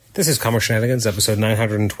This is Comic Shenanigans, episode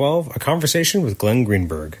 912, a conversation with Glenn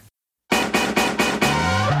Greenberg. Ain't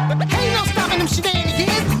no stopping them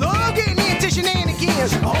shenanigans. Love getting into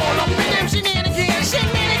shenanigans. All up in them shenanigans.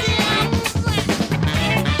 Shenanigans.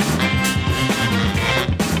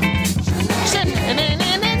 Shenanigans.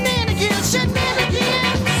 Shenanigans. Shenanigans.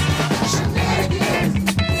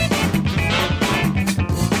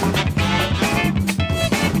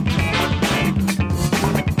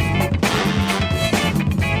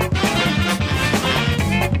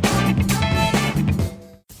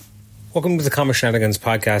 Welcome to the Comic Shenanigans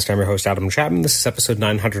podcast. I'm your host, Adam Chapman. This is episode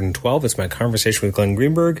 912. It's my conversation with Glenn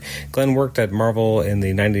Greenberg. Glenn worked at Marvel in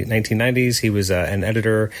the 1990s. He was an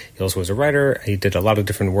editor. He also was a writer. He did a lot of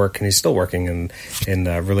different work, and he's still working in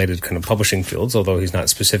related kind of publishing fields, although he's not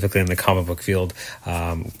specifically in the comic book field,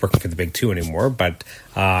 working for the Big Two anymore. But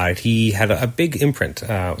he had a big imprint.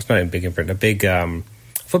 It's not a big imprint, a big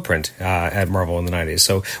footprint at Marvel in the 90s.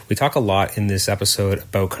 So we talk a lot in this episode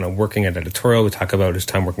about kind of working at editorial. We talk about his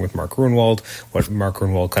time working with Mark Gruenwald, what Mark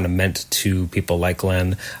Gruenwald kind of meant to people like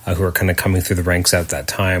Glenn who are kind of coming through the ranks at that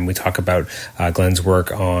time. We talk about Glenn's work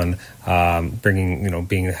on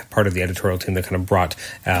being part of the editorial team that kind of brought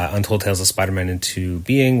Untold Tales of Spider-Man into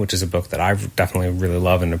being, which is a book that I definitely really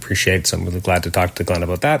love and appreciate. So I'm really glad to talk to Glenn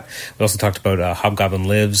about that. We also talked about Hobgoblin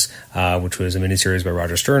Lives, which was a miniseries by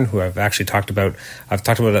Roger Stern, who I've actually talked about. I've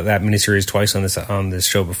talked about that miniseries twice on this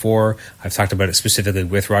show before. I've talked about it specifically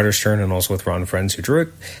with Roger Stern and also with Ron Friends, who drew it.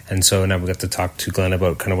 And so now we got to talk to Glenn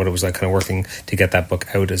about kind of what it was like kind of working to get that book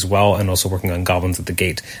out as well, and also working on Goblins at the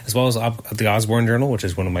Gate, as well as the Osborn Journal, which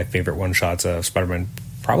is one of my favorite one-shots of Spider-Man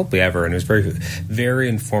probably ever, and it was very, very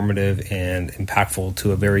informative and impactful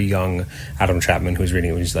to a very young Adam Chapman who was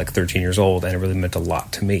reading it when he was like 13 years old, and it really meant a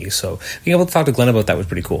lot to me. So being able to talk to Glenn about that was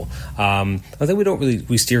pretty cool. I think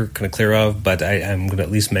we steer kind of clear of, but I'm going to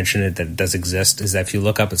at least mention it, that it does exist, is that if you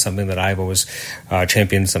look up at something that I've always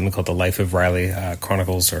championed, something called the Life of Riley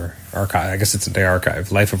Chronicles or Archive, I guess it's the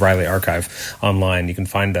archive, Life of Riley Archive online. You can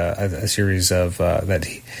find a series of that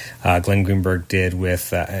Glenn Greenberg did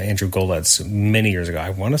with Andrew Goletz many years ago.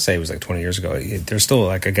 I want to say it was like 20 years ago. There's still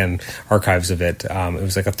archives of it. It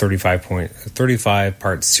was like a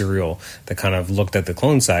 35-part serial that kind of looked at the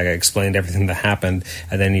Clone Saga, explained everything that happened,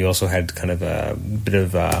 and then you also had kind of a bit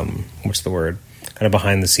of kind of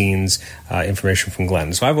behind the scenes information from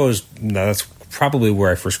Glenn. So that's probably where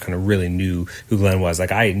I first kind of really knew who Glenn was.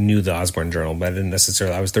 Like, I knew the Osborn Journal, but I didn't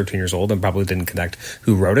necessarily. I was 13 years old and probably didn't connect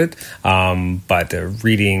who wrote it. But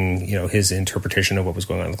reading, his interpretation of what was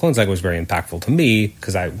going on in the Clone Saga was very impactful to me,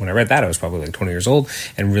 because when I read that, I was probably like 20 years old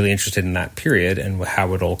and really interested in that period and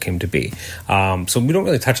how it all came to be. So we don't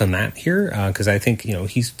really touch on that here, because I think,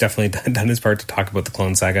 he's definitely done his part to talk about the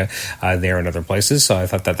Clone Saga there and other places. So I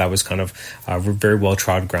thought that was kind of very well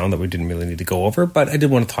trod ground that we didn't really need to go over. But I did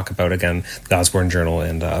want to talk about, again, the Osborn Journal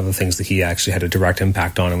and other things that he actually had a direct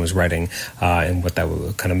impact on and was writing, and what that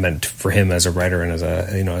kind of meant for him as a writer and as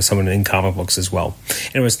as someone in comic books as well.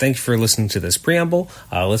 Anyways, thank you for listening to this preamble.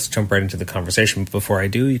 Let's jump right into the conversation. But before I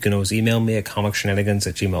do, you can always email me at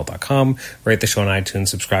comicshenanigans@gmail.com, rate the show on iTunes,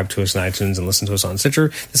 subscribe to us on iTunes, and listen to us on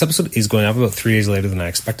Stitcher. This episode is going up about 3 days later than I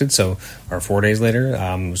expected, or 4 days later.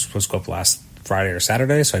 It was supposed to go up last Friday or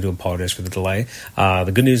Saturday, so I do apologize for the delay.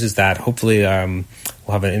 The good news is that hopefully we'll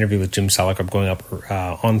have an interview with Jim Salicrup going up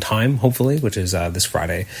on time, hopefully, which is this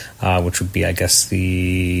Friday, which would be, I guess,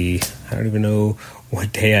 I don't even know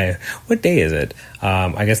what day is it?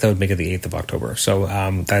 I guess that would make it the 8th of October. So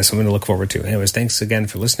that's something to look forward to. Anyways, thanks again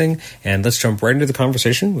for listening, and let's jump right into the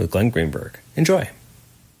conversation with Glenn Greenberg. Enjoy.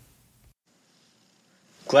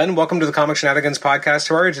 Glenn, welcome to the Comic Shenanigans podcast.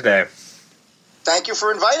 How are you today? Thank you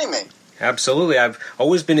for inviting me. Absolutely. I've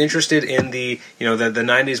always been interested in the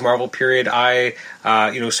 90s Marvel period. I,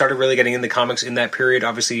 started really getting into comics in that period.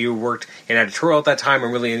 Obviously, you worked in editorial at that time.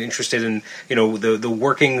 I'm really interested in, the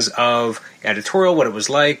workings of editorial, what it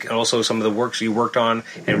was like, and also some of the works you worked on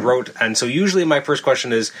and wrote. And so usually my first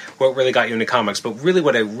question is, what really got you into comics? But really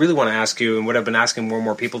what I really want to ask you, and what I've been asking more and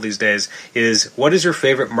more people these days, is what is your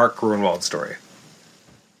favorite Mark Gruenwald story?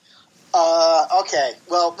 Okay.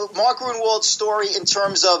 Well, Mark Gruenwald's story in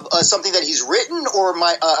terms of something that he's written, or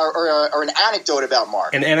or an anecdote about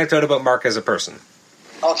Mark. An anecdote about Mark as a person.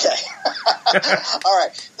 Okay. All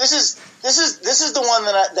right. This is the one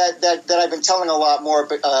that I've been telling a lot more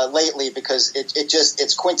lately, because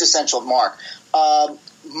it's quintessential Mark.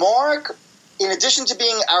 Mark, in addition to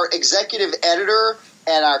being our executive editor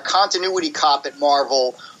and our continuity cop at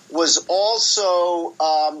Marvel, was also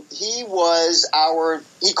he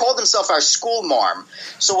called himself our school marm.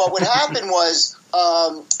 So what would happen was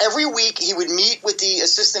every week he would meet with the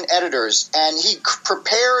assistant editors, and he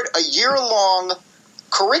prepared a year-long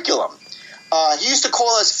curriculum. He used to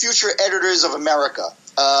call us future editors of America.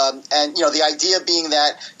 And, the idea being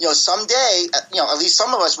that, someday, at least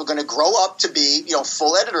some of us were going to grow up to be,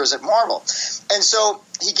 full editors at Marvel. And so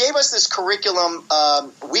he gave us this curriculum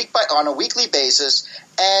on a weekly basis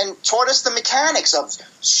and taught us the mechanics of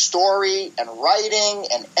story and writing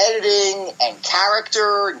and editing and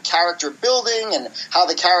character building and how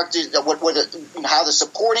the characters, how the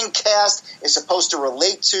supporting cast is supposed to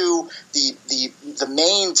relate to the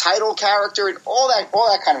main title character and all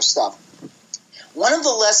that kind of stuff. One of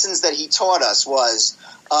the lessons that he taught us was,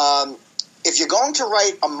 if you're going to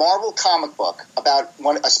write a Marvel comic book about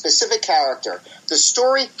a specific character, the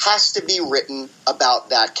story has to be written about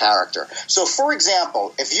that character. So, for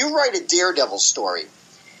example, if you write a Daredevil story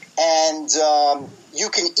and you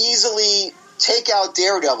can easily take out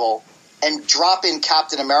Daredevil and drop in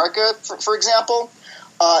Captain America, for example,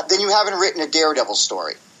 then you haven't written a Daredevil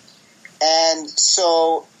story. And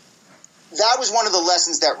so that was one of the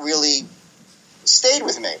lessons that really stayed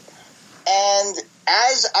with me. And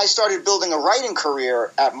as I started building a writing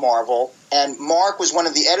career at Marvel, and Mark was one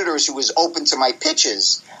of the editors who was open to my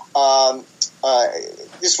pitches,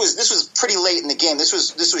 this was pretty late in the game. This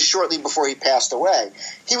was shortly before he passed away.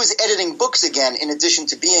 He was editing books again, in addition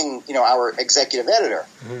to being our executive editor.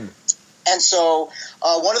 Mm-hmm. And so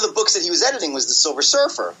one of the books that he was editing was The Silver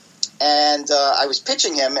Surfer, and I was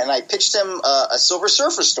pitching him, and I pitched him a Silver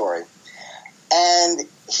Surfer story, and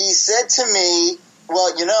he said to me,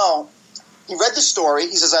 well, he read the story.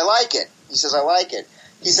 He says, I like it. He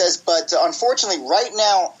says, but unfortunately, right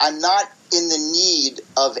now, I'm not in the need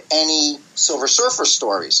of any Silver Surfer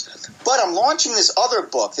stories. But I'm launching this other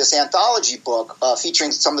book, this anthology book,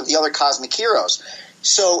 featuring some of the other cosmic heroes.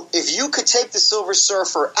 So if you could take the Silver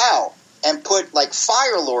Surfer out and put,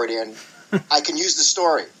 Fire-Lord in, I can use the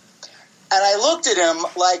story. And I looked at him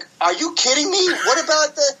like, are you kidding me? What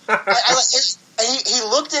about the... And he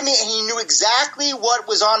looked at me and he knew exactly what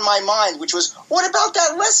was on my mind, which was, what about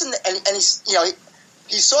that lesson? And he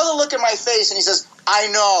saw the look in my face and he says, I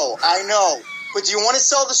know, but do you want to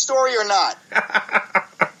sell the story or not?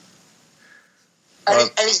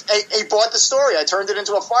 He bought the story. I turned it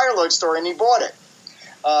into a Fire-Lord story and he bought it.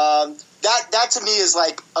 That to me is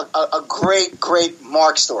like a great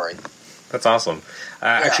Mark story. That's awesome.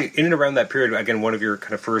 Actually, in and around that period, again, one of your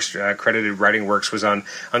kind of first credited writing works was on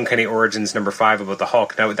Uncanny Origins #5 about the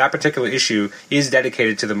Hulk. Now, that particular issue is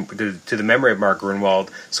dedicated to the memory of Mark Gruenwald.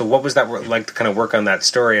 So what was that like to kind of work on that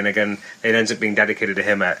story? And again, it ends up being dedicated to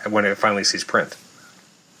him when it finally sees print.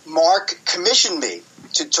 Mark commissioned me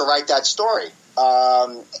to write that story.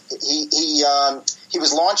 He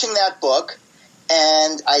was launching that book.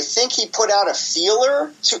 And I think he put out a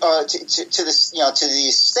feeler to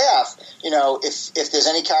the staff. If there's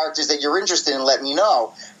any characters that you're interested in, let me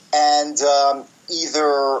know. And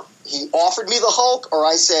either he offered me the Hulk, or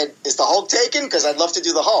I said, "Is the Hulk taken?" Because I'd love to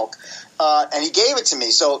do the Hulk. And he gave it to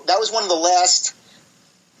me. So that was one of the last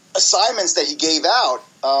assignments that he gave out.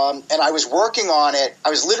 And I was working on it. I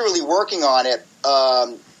was literally working on it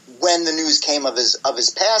when the news came of his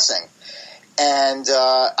passing. And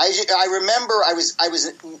I remember I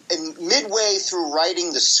was midway through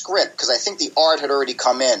writing the script, because I think the art had already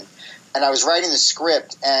come in, and I was writing the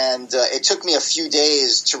script, and it took me a few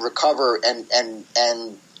days to recover and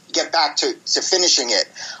get back to finishing it.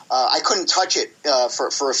 I couldn't touch it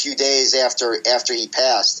for a few days after he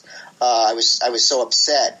passed. I was so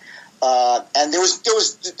upset. And there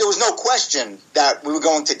was no question that we were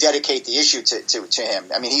going to dedicate the issue to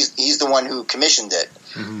him. I mean, he's the one who commissioned it.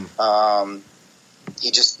 Mm-hmm. He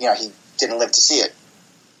just, he didn't live to see it.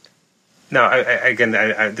 No, again,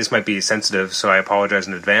 this might be sensitive, so I apologize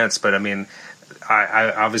in advance. But I mean,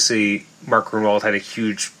 I obviously Mark Gruenwald had a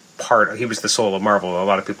huge part. He was the soul of Marvel. A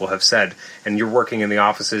lot of people have said, and you're working in the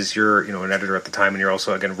offices. You're an editor at the time, and you're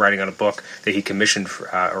also again writing on a book that he commissioned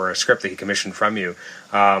or a script that he commissioned from you.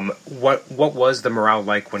 What was the morale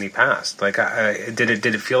like when he passed? Like, did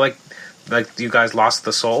it feel like you guys lost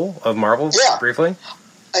the soul of Marvel? Yeah. Briefly.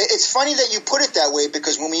 It's funny that you put it that way,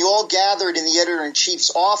 because when we all gathered in the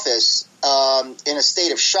editor-in-chief's office in a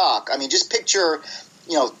state of shock, I mean, just picture,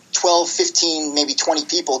 12, 15, maybe 20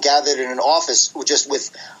 people gathered in an office just with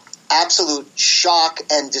absolute shock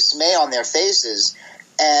and dismay on their faces,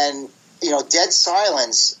 and, dead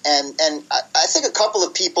silence. And I think a couple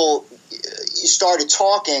of people started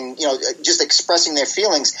talking, just expressing their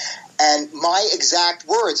feelings. And my exact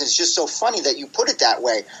words, and it's just so funny that you put it that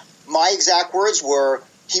way, my exact words were,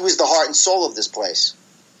 he was the heart and soul of this place.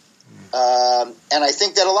 And I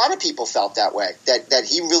think that a lot of people felt that way, that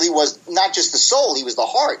he really was not just the soul, he was the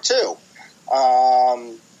heart too.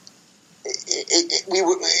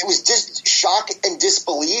 it was just shock and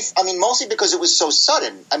disbelief. I mean, mostly because it was so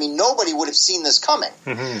sudden. I mean, nobody would have seen this coming.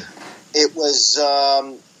 Mm-hmm. It was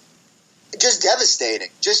just devastating.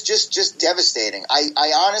 Just devastating.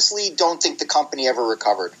 I honestly don't think the company ever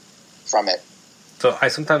recovered from it. So I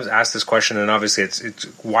sometimes ask this question, and obviously it's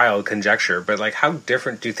wild conjecture, but like, how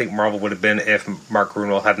different do you think Marvel would have been if Mark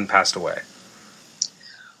Gruenwald hadn't passed away?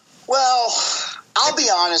 Well, I'll be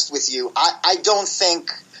honest with you. I don't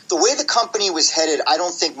think the way the company was headed, I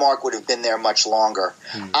don't think Mark would have been there much longer.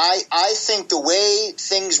 I think the way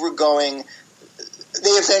things were going,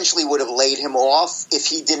 they eventually would have laid him off if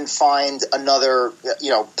he didn't find another,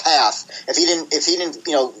 path. If he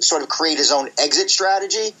didn't, sort of create his own exit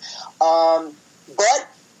strategy. But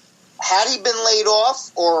had he been laid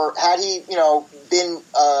off, or had he, been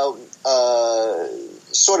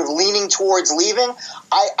sort of leaning towards leaving,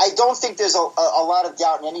 I don't think there's a lot of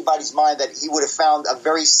doubt in anybody's mind that he would have found a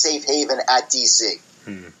very safe haven at DC.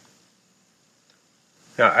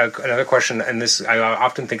 Now, another question, and this I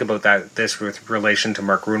often think about this with relation to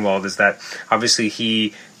Mark Gruenwald, is that obviously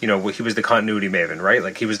he was the continuity maven, right?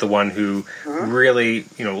 Like, he was the one who really,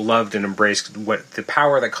 loved and embraced what the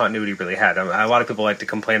power that continuity really had. A lot of people like to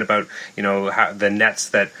complain about, how the nets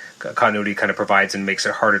that continuity kind of provides and makes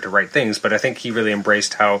it harder to write things, but I think he really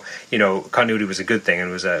embraced how, continuity was a good thing, and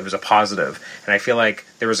it was a positive. And I feel like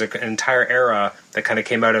there was an entire era that kind of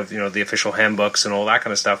came out of, the official handbooks and all that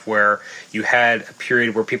kind of stuff, where you had a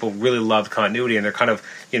period where people really loved continuity, and they're kind of,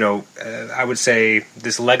 I would say,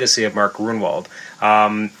 this legacy of Mark Gruenwald.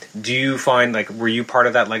 Do you find, like, were you part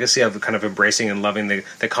of that legacy of kind of embracing and loving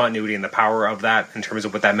the continuity and the power of that in terms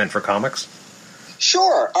of what that meant for comics?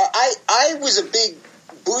 Sure. I was a big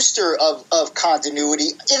booster of continuity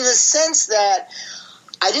in the sense that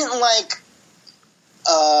I didn't like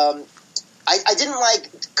I didn't like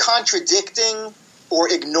contradicting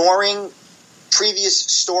or ignoring previous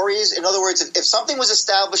stories. In other words, if something was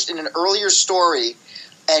established in an earlier story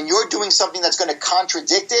and you're doing something that's going to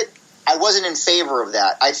contradict it, I wasn't in favor of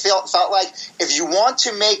that. I felt like if you want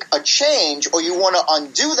to make a change or you want to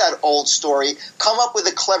undo that old story, come up with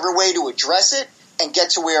a clever way to address it and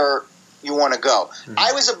get to where you want to go. Mm-hmm.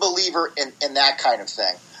 I was a believer in that kind of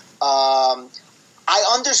thing. I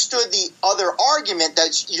understood the other argument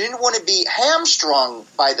that you didn't want to be hamstrung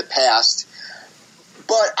by the past,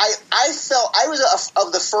 but I felt I was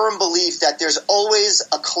of the firm belief that there's always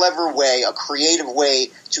a clever way, a creative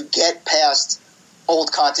way to get past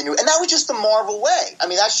old continuity. And that was just the Marvel way. I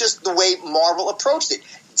mean, that's just the way Marvel approached it.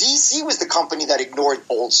 DC was the company that ignored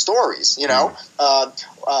old stories, Denny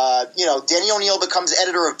O'Neil becomes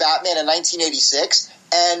editor of Batman in 1986,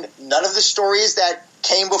 and none of the stories that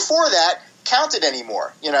came before that counted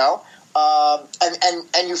anymore, and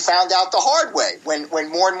you found out the hard way when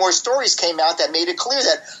more and more stories came out that made it clear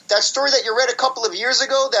that story that you read a couple of years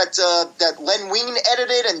ago that Len Wein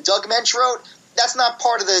edited and Doug Mensch wrote, that's not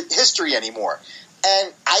part of the history anymore.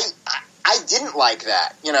 And I didn't like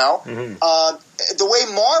that, Mm-hmm. The way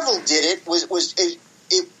Marvel did it was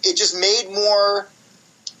it just made more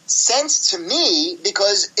sense to me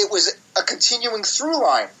because it was a continuing through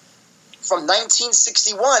line. From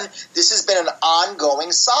 1961, this has been an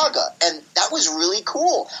ongoing saga, and that was really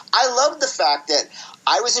cool. I loved the fact that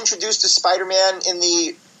I was introduced to Spider-Man in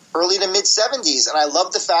the early to mid-'70s, and I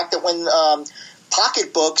loved the fact that when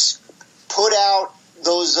Pocket Books put out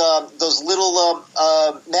those little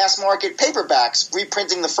mass market paperbacks,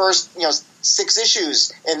 reprinting the first 6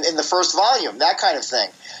 issues in the first volume, that kind of thing,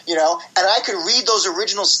 and I could read those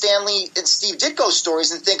original Stan Lee and Steve Ditko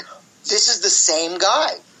stories and think, this is the same guy.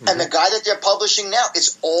 Mm-hmm. And the guy that they're publishing now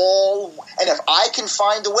is all... And if I can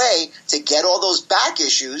find a way to get all those back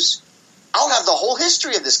issues, I'll have the whole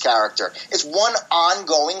history of this character. It's one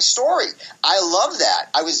ongoing story. I love that.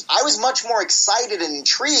 I was much more excited and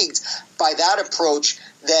intrigued by that approach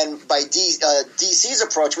than by DC's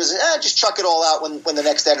approach was, just chuck it all out when the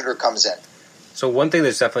next editor comes in. So one thing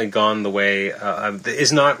that's definitely gone the way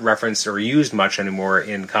is not referenced or used much anymore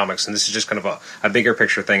in comics, and this is just kind of a bigger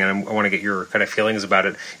picture thing, and I want to get your kind of feelings about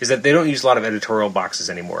it, is that they don't use a lot of editorial boxes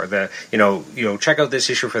anymore. Check out this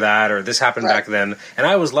issue for that, or this happened back then. And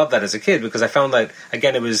I always loved that as a kid because I found that,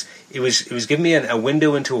 again, it was giving me a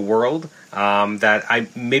window into a world that I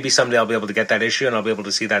maybe someday I'll be able to get that issue and I'll be able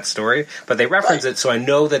to see that story. But they reference it, so I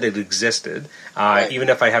know that it existed, even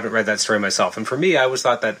if I haven't read that story myself. And for me, I always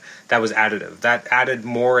thought that was additive. That added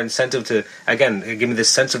more incentive to, again, give me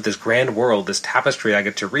this sense of this grand world, this tapestry I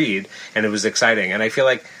get to read, and it was exciting. And I feel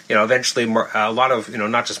like, eventually a lot of,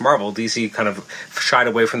 not just Marvel, DC kind of shied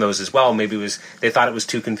away from those as well. Maybe they thought it was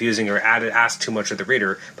too confusing or asked too much of the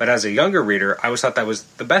reader. But as a younger reader, I always thought that was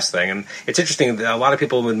the best thing. And it's interesting that a lot of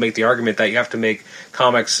people would make the argument that you have to make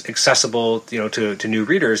comics accessible, to new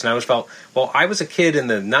readers. And I always felt, well, I was a kid in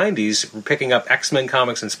the 90s picking up X-Men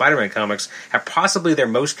comics and Spider-Man comics at possibly their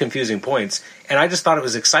most confusing points, and I just thought it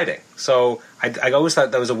was exciting. So I always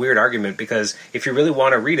thought that was a weird argument, because if you really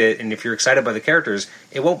want to read it and if you're excited by the characters,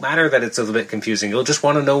 it won't matter that it's a little bit confusing. You'll just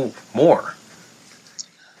want to know more.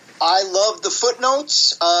 I love the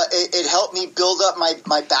footnotes. It helped me build up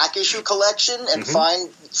my back issue collection and find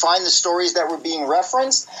the stories that were being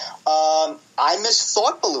referenced. I miss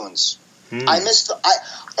thought balloons. I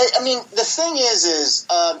mean, the thing is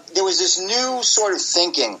there was this new sort of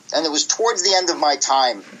thinking, and it was towards the end of my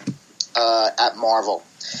time at Marvel.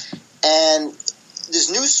 And this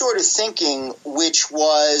new sort of thinking, which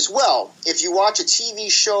was, well, if you watch a TV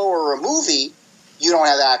show or a movie, you don't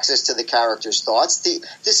have access to the character's thoughts.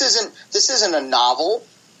 This isn't a novel.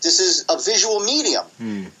 This is a visual medium.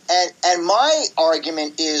 And my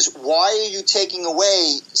argument is, why are you taking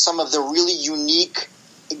away some of the really unique,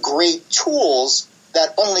 great tools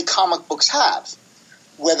that only comic books have?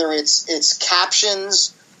 Whether it's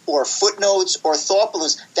captions or footnotes or thought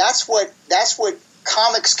balloons, that's what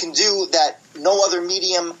comics can do that no other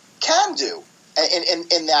medium can do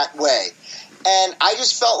in that way. And I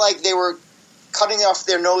just felt like they were cutting off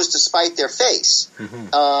their nose to spite their face.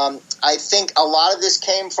 I think a lot of this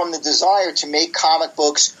came from the desire to make comic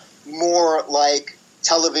books more like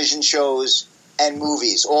television shows and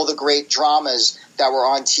movies, all the great dramas that were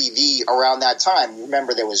on TV around that time.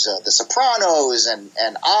 Remember, there was The Sopranos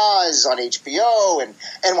and Oz on HBO and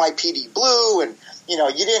NYPD Blue, and you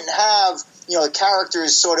didn't have the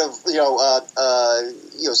characters sort of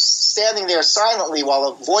standing there silently while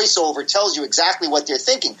a voiceover tells you exactly what they're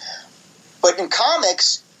thinking. But in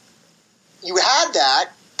comics, you had that,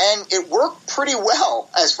 and it worked pretty well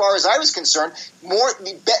as far as I was concerned.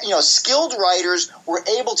 Skilled writers were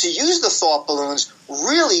able to use the thought balloons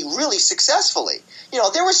really, really successfully.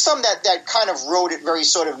 There were some that kind of wrote it very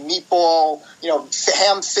sort of meatball,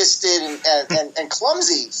 ham-fisted and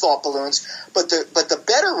clumsy thought balloons. But the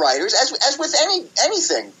better writers, as with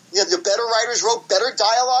anything, the better writers wrote better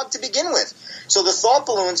dialogue to begin with. So the thought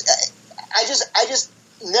balloons, I just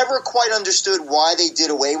never quite understood why they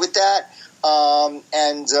did away with that.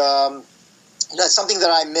 That's something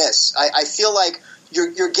that I miss. I feel like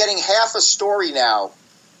you're getting half a story now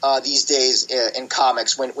these days in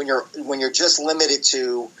comics when you're just limited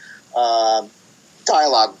to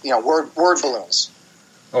dialogue, word balloons.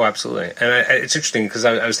 Oh, absolutely. And it's interesting because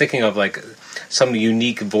I was thinking of like some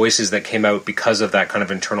unique voices that came out because of that kind of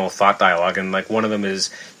internal thought dialogue, and like one of them is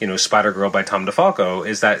Spider-Girl by Tom DeFalco.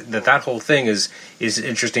 Is that whole thing is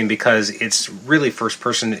interesting because it's really first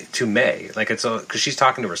person to May, like it's because she's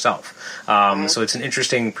talking to herself. So it's an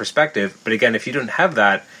interesting perspective. But again, if you don't have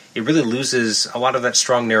that, it really loses a lot of that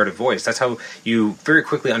strong narrative voice. That's how you very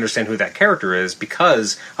quickly understand who that character is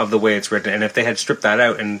because of the way it's written. And if they had stripped that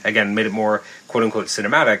out and, again, made it more quote-unquote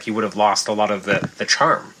cinematic, you would have lost a lot of the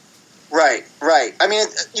charm. Right. I mean,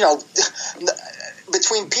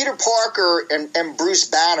 between Peter Parker and Bruce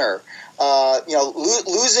Banner,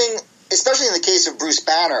 losing, especially in the case of Bruce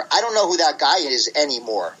Banner, I don't know who that guy is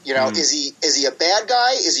anymore. Is he a bad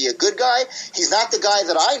guy? Is he a good guy? He's not the guy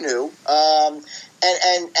that I knew.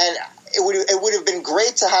 And it would have been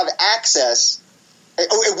great to have access.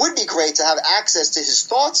 It would be great to have access to his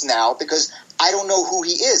thoughts now, because I don't know who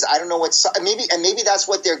he is. I don't know maybe that's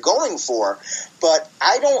what they're going for. But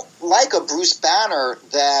I don't like a Bruce Banner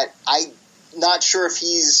that I'm not sure if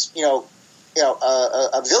he's a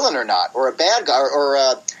villain or not, or a bad guy,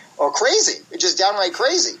 or crazy, just downright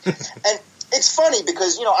crazy. And it's funny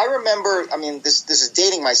because I remember. I mean, this is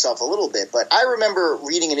dating myself a little bit, but I remember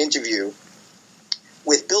reading an interview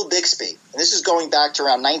with Bill Bixby, and this is going back to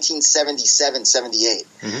around 1977, 78.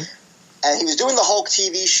 And he was doing the Hulk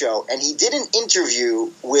TV show, and he did an interview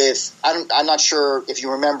with, I'm not sure if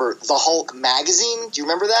you remember, the Hulk magazine. Do you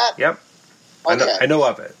remember that? Yep. Okay. I know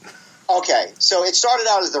of it. Okay, so it started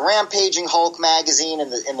out as the Rampaging Hulk magazine in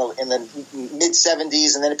the mid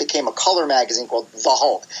 70s, and then it became a color magazine called The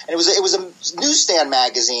Hulk. And it was a newsstand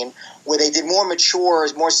magazine where they did more mature,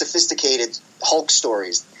 more sophisticated Hulk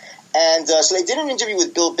stories. And so they did an interview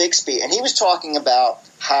with Bill Bixby, and he was talking about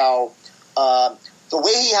how the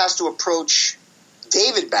way he has to approach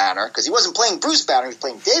David Banner, because he wasn't playing Bruce Banner, he was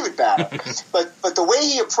playing David Banner. but the way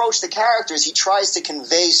he approached the characters, he tries to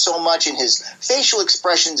convey so much in his facial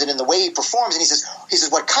expressions and in the way he performs. And he says,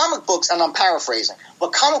 what comic books, and I'm paraphrasing,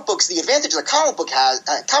 what comic books, the advantage that comic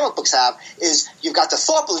books have is you've got the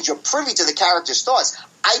thought bubbles, you're privy to the character's thoughts.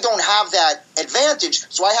 I don't have that advantage,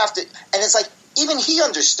 so I have to, and it's like, even he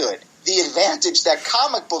understood the advantage that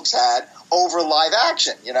comic books had over live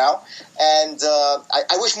action, you know? And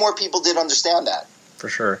I wish more people did understand that. For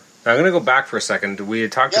sure. Now, I'm going to go back for a second. We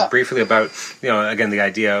had talked briefly about, again, the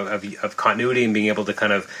idea of continuity and being able to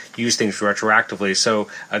kind of use things retroactively. So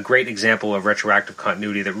a great example of retroactive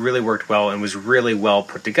continuity that really worked well and was really well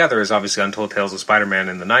put together is obviously Untold Tales of Spider-Man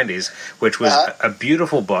in the 90s, which was a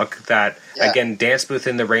beautiful book that, again, danced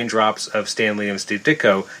within the raindrops of Stan Lee and Steve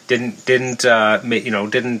Ditko. Didn't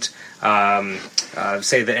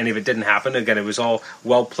say that any of it didn't happen. Again, it was all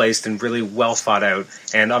well placed and really well thought out.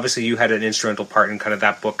 And obviously, you had an instrumental part in kind of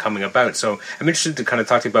that book coming about. So I'm interested to kind of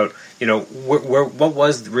talk to you about, what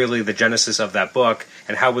was really the genesis of that book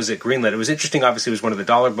and how was it greenlit? It was interesting. Obviously, it was one of the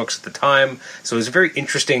dollar books at the time. So it was a very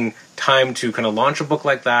interesting time to kind of launch a book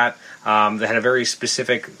like that. That had a very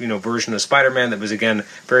specific, version of Spider-Man that was, again,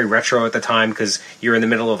 very retro at the time because you're in the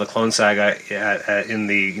middle of the Clone Saga in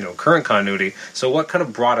the, current continuity. So what kind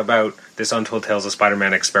of brought about this Untold Tales of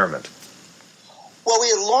Spider-Man experiment? Well, we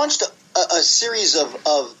had launched a series of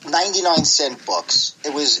 99-cent books.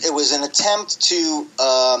 It was an attempt to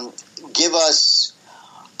give us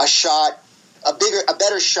a shot, a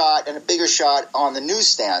better shot and a bigger shot on the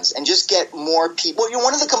newsstands and just get more people.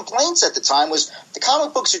 One of the complaints at the time was the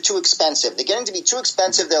comic books are too expensive. They're getting to be too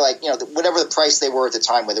expensive. They're like, whatever the price they were at the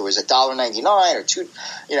time, whether it was $1.99 or $2,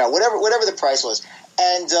 whatever the price was.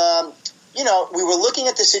 And, we were looking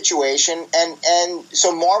at the situation and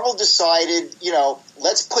so Marvel decided,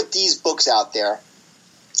 let's put these books out there.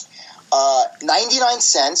 99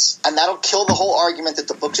 cents, and that'll kill the whole argument that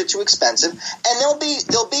the books are too expensive. And there'll be,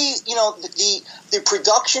 the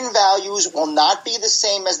production values will not be the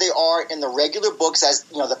same as they are in the regular books. As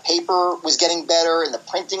the paper was getting better and the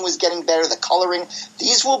printing was getting better, the coloring.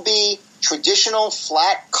 These will be traditional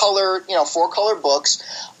flat color, 4-color books.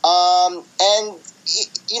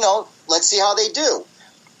 Let's see how they do.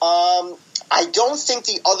 I don't think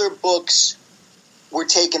the other books were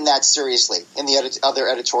taken that seriously in the other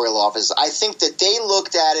editorial office. I think that they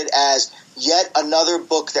looked at it as yet another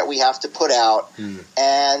book that we have to put out,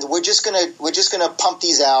 and we're just gonna pump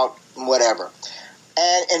these out and whatever.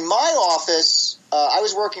 And in my office, I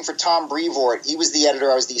was working for Tom Brevoort. He was the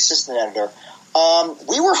editor. I was the assistant editor.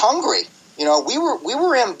 We were hungry. We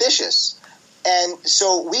were ambitious, and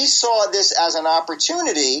so we saw this as an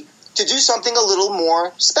opportunity to do something a little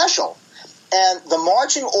more special. And the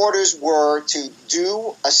marching orders were to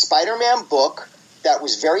do a Spider-Man book that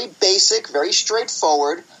was very basic, very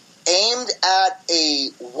straightforward, aimed at a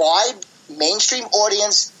wide mainstream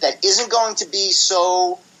audience that isn't going to be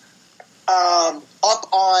so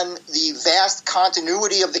up on the vast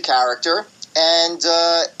continuity of the character, and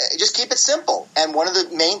just keep it simple. And one of the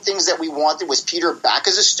main things that we wanted was Peter back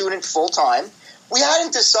as a student full-time. We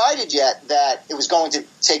hadn't decided yet that it was going to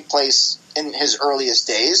take place in his earliest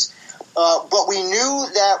days. But we knew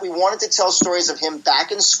that we wanted to tell stories of him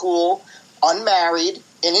back in school, unmarried,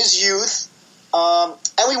 in his youth, and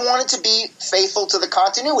we wanted to be faithful to the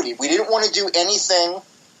continuity. We didn't want to do anything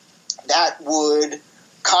that would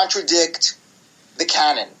contradict the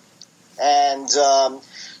canon. And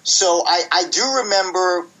so I do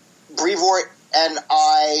remember Brevoort and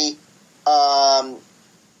I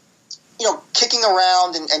kicking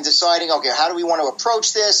around and deciding, okay, how do we want to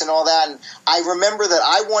approach this and all that? And I remember that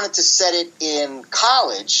I wanted to set it in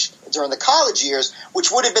college, during the college years,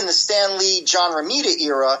 which would have been the Stan Lee, John Romita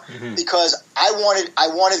era, because I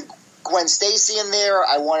wanted Gwen Stacy in there,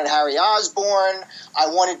 I wanted Harry Osborn, I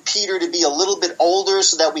wanted Peter to be a little bit older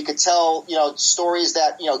so that we could tell, stories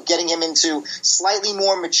that, getting him into slightly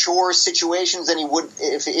more mature situations than he would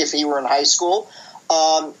if he were in high school.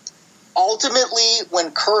 Ultimately,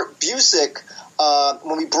 when Kurt Busiek,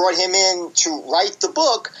 when we brought him in to write the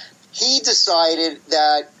book, he decided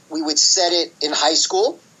that we would set it in high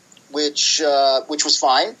school, which was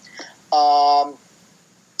fine.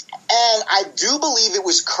 And I do believe it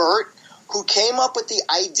was Kurt who came up with the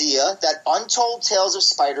idea that Untold Tales of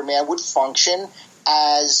Spider-Man would function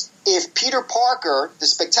as if Peter Parker, the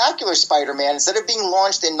Spectacular Spider-Man, instead of being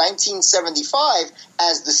launched in 1975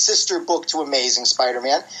 as the sister book to Amazing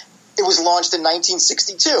Spider-Man, it was launched in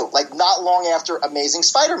 1962, like not long after Amazing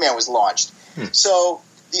Spider-Man was launched. So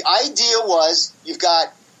the idea was you've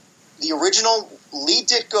got the original Lee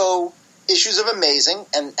Ditko issues of Amazing,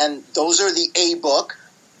 and those are the A book.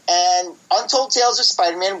 And Untold Tales of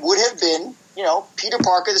Spider-Man would have been, Peter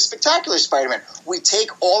Parker, the Spectacular Spider-Man. We take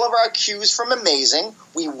all of our cues from Amazing,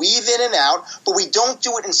 we weave in and out, but we don't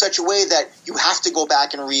do it in such a way that you have to go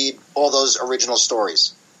back and read all those original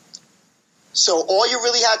stories. So all you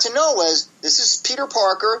really had to know was, this is Peter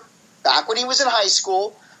Parker, back when he was in high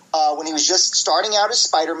school, when he was just starting out as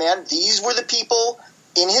Spider-Man. These were the people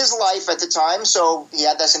in his life at the time, so he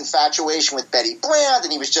had this infatuation with Betty Brant,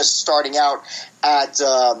 and he was just starting out at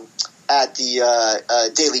the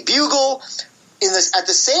Daily Bugle. At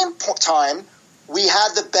the same time, we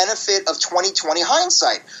had the benefit of 20/20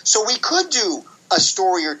 hindsight, so we could do a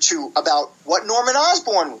story or two about what Norman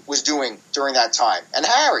Osborn was doing during that time, and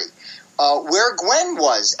Harry, where Gwen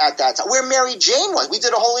was at that time, where Mary Jane was. We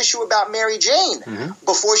did a whole issue about Mary Jane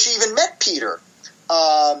before she even met Peter,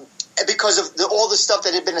 because of all the stuff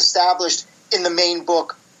that had been established in the main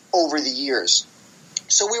book over the years.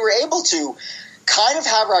 So we were able to kind of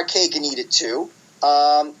have our cake and eat it too,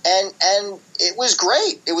 and it was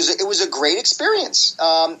great. It was a great experience.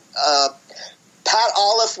 Pat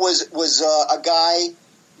Olliffe was a guy.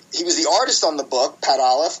 He was the artist on the book, Pat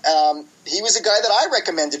Olliffe. He was a guy that I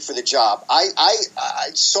recommended for the job. I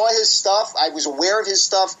saw his stuff. I was aware of his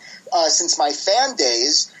stuff since my fan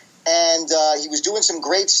days, and he was doing some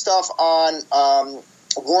great stuff on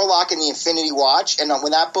Warlock and the Infinity Watch. And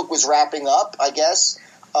when that book was wrapping up, I guess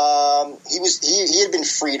he had been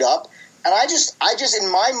freed up. And I just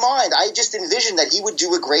in my mind, I just envisioned that he would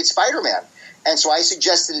do a great Spider-Man. And so I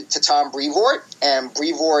suggested it to Tom Brevoort, and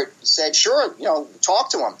Brevoort said, "Sure,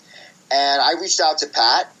 talk to him." And I reached out to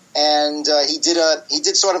Pat, and he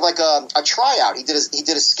did sort of like a tryout. He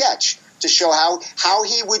did a sketch to show how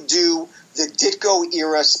he would do the Ditko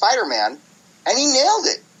era Spider-Man, and he nailed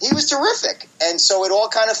it. He was terrific, and so it all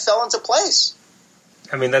kind of fell into place.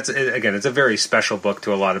 I mean, it's a very special book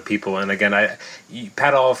to a lot of people. And again,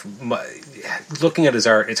 Pat Olliffe, looking at his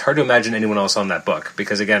art, it's hard to imagine anyone else on that book,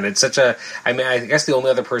 because again, it's such a, I mean, I guess the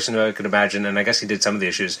only other person who I could imagine, and I guess he did some of the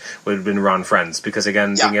issues, would have been Ron Frenz, because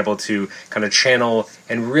again, being able to kind of channel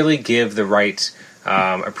and really give the right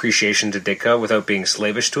appreciation to Ditko without being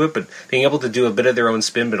slavish to it, but being able to do a bit of their own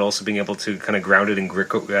spin, but also being able to kind of ground it in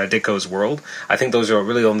Ditko's world. I think those are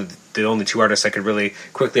really the only two artists I could really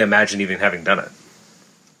quickly imagine even having done it.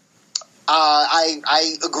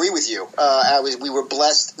 I agree with you. We were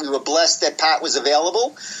blessed that Pat was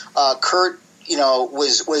available. Kurt,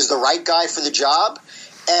 was the right guy for the job,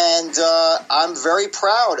 and I'm very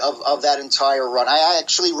proud of that entire run. I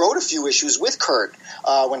actually wrote a few issues with Kurt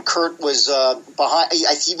when Kurt was behind.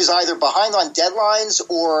 He was either behind on deadlines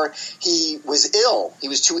or he was ill. He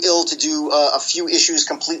was too ill to do a few issues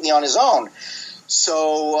completely on his own.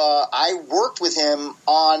 So I worked with him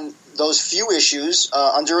on those few issues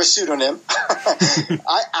under a pseudonym.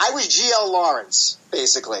 I was G.L. Lawrence,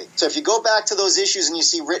 basically. So if you go back to those issues and you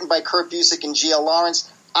see written by Kurt Busiek and G.L. Lawrence,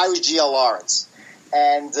 I was G.L. Lawrence.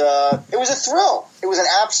 And it was a thrill. It was an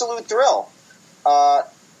absolute thrill.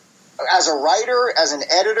 As a writer, as an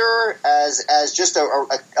editor, as just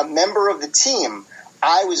a member of the team,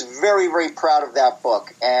 I was very, very proud of that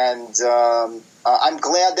book. And I'm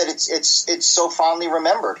glad that it's so fondly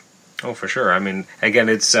remembered. Oh, for sure. I mean, again,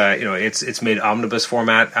 it's made omnibus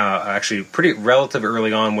format actually pretty relative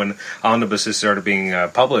early on when omnibuses started being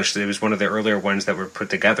published. It was one of the earlier ones that were put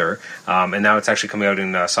together, and now it's actually coming out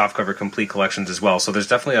in softcover complete collections as well. So there's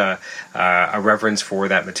definitely a reverence for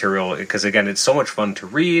that material, because again, it's so much fun to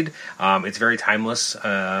read. It's very timeless.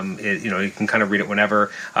 You can kind of read it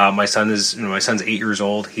whenever. My son's 8 years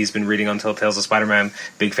old. He's been reading Untold Tales of Spider-Man.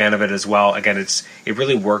 Big fan of it as well. Again, it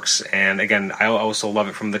really works, and again, I also love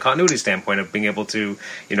it from the continuity standpoint of being able to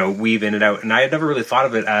weave in and out. And I had never really thought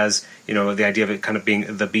of it as the idea of it kind of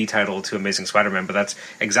being the B title to Amazing Spider-Man, but that's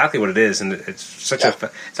exactly what it is. And it's such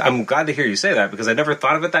I'm glad to hear you say that, because I never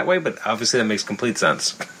thought of it that way, but obviously that makes complete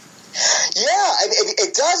sense. Yeah,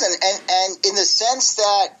 it does, and in the sense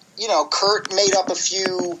that Kurt made up a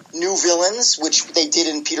few new villains, which they did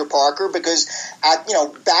in Peter Parker, because back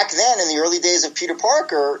then in the early days of Peter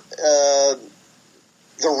Parker,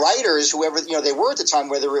 the writers, whoever they were at the time,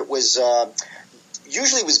 whether it was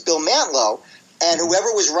usually it was Bill Mantlo, and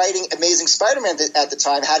whoever was writing Amazing Spider-Man at the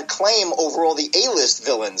time had claim over all the A-list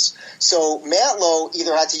villains. So Mantlo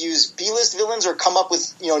either had to use B-list villains or come up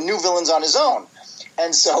with new villains on his own.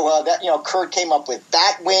 And so Kurt came up with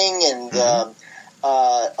Batwing and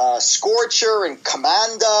Scorcher and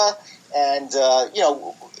Commanda, and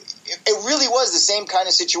it really was the same kind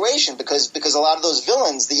of situation, because a lot of those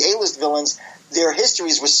villains, the A-list villains, their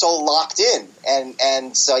histories were so locked in,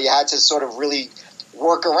 and so you had to sort of really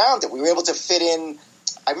work around it. We were able to fit in,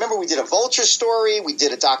 I remember we did a Vulture story, we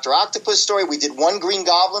did a Dr. Octopus story, we did one Green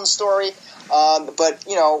Goblin story. But,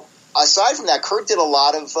 aside from that, Kurt did a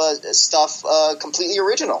lot of stuff completely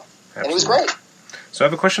original. Absolutely. And it was great. So I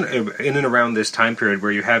have a question in and around this time period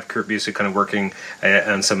where you have Kurt Busiek kind of working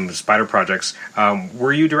on some Spider projects.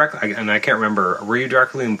 Were you directly, and I can't remember, were you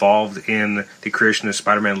directly involved in the creation of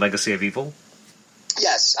Spider-Man Legacy of Evil?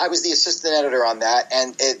 Yes, I was the assistant editor on that,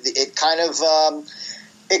 and it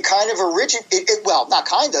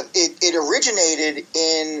originated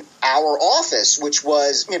in our office, which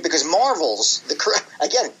was, because Marvels,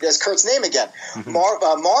 again, there's Kurt's name again. Mm-hmm.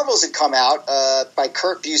 Marvels had come out by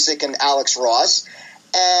Kurt Busiek and Alex Ross,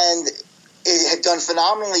 and it had done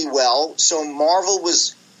phenomenally well. So Marvel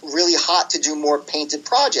was really hot to do more painted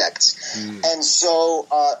projects, and so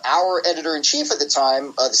our editor-in-chief at the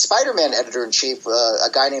time, the Spider-Man editor-in-chief, a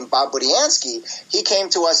guy named Bob Budiansky, he came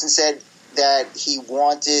to us and said that he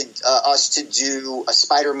wanted us to do a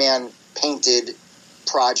Spider-Man painted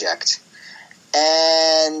project.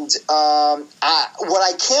 And what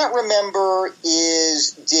I can't remember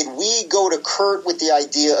is, did we go to Kurt with the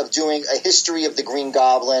idea of doing a history of the Green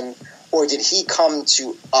Goblin, or did he come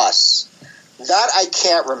to us? That I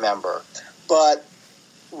can't remember. But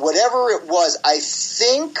whatever it was, I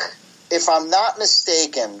think, if I'm not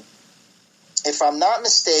mistaken,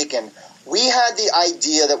 we had the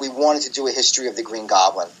idea that we wanted to do a history of the Green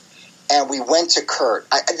Goblin, and we went to Kurt.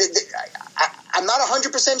 I'm not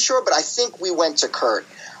 100% sure, but I think we went to Kurt.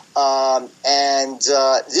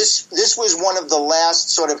 This was one of the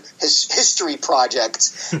last sort of history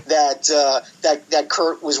projects that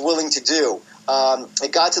Kurt was willing to do.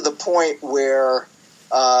 It got to the point where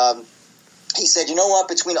he said, "You know what?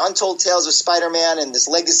 Between Untold Tales of Spider-Man and this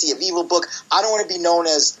Legacy of Evil book, I don't want to be known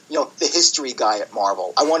as the history guy at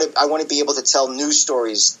Marvel. I want to be able to tell news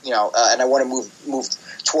stories, and I want to move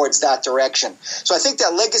towards that direction." So I think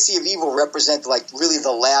that Legacy of Evil represents really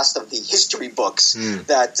the last of the history books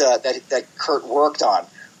that Kurt worked on.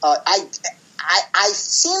 I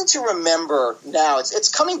seem to remember now. It's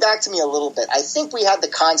coming back to me a little bit. I think we had the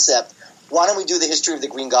concept. Why don't we do the history of the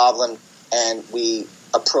Green Goblin? And we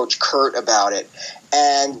approached Kurt about it.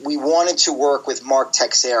 And we wanted to work with Mark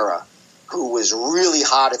Texeira, who was really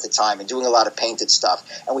hot at the time and doing a lot of painted stuff.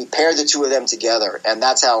 And we paired the two of them together. And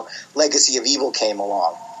that's how Legacy of Evil came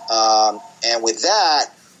along. And with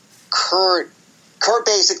that, Kurt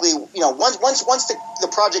basically, once the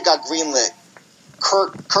project got greenlit,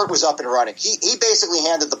 Kurt was up and running. He basically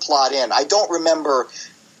handed the plot in. I don't remember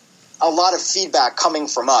a lot of feedback coming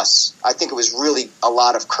from us. I think it was really a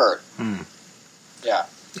lot of Kurt. Yeah.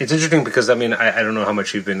 It's interesting because, I don't know how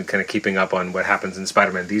much you've been kind of keeping up on what happens in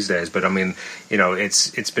Spider-Man these days, but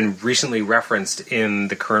it's been recently referenced in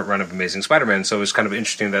the current run of Amazing Spider-Man, so it was kind of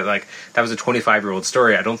interesting that that was a 25-year-old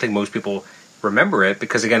story. I don't think most people remember it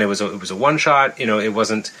because, again, it was a one-shot. It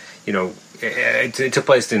wasn't, it took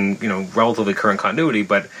place in, relatively current continuity,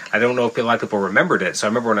 but I don't know if a lot of people remembered it. So I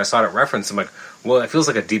remember when I saw it referenced, I'm like, well, it feels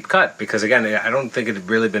like a deep cut because, again, I don't think it had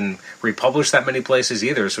really been republished that many places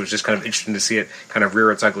either. So it was just kind of interesting to see it kind of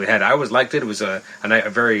rear its ugly head. I always liked it. It was a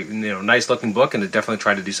very nice looking book, and it definitely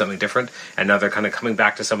tried to do something different. And now they're kind of coming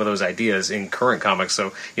back to some of those ideas in current comics.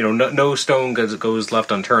 So no stone goes left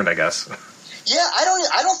unturned, I guess. Yeah,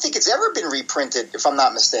 I don't think it's ever been reprinted, if I'm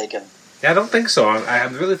not mistaken. Yeah, I don't think so.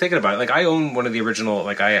 I'm really thinking about it. I own one of the original.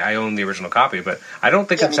 I own the original copy, but I don't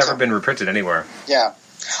think it's ever been reprinted anywhere. Yeah.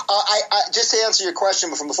 I just to answer your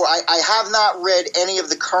question from before, I have not read any of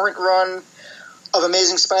the current run of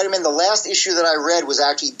Amazing Spider-Man. The last issue that I read was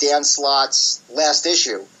actually Dan Slott's last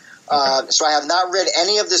issue. Okay. So I have not read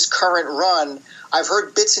any of this current run. I've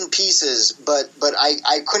heard bits and pieces, but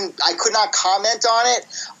I could not comment on it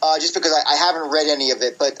just because I haven't read any of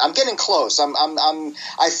it. But I'm getting close.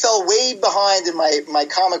 I fell way behind in my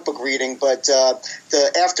comic book reading, but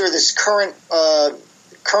after this current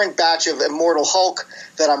batch of Immortal Hulk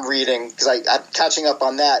that I'm reading, because I'm catching up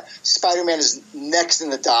on that, Spider-Man is next in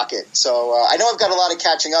the docket. So I know I've got a lot of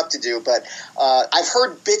catching up to do, but I've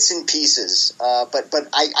heard bits and pieces, but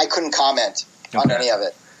I couldn't comment on any of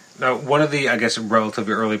it. Now, one of the, I guess,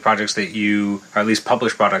 relatively early projects that you, or at least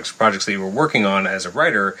published projects that you were working on as a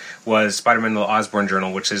writer was Spider-Man the Osborn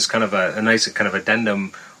Journal, which is kind of a nice kind of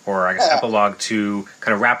addendum or I guess epilogue to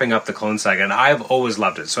kind of wrapping up the Clone Saga, and I've always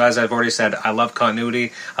loved it. So as I've already said, I love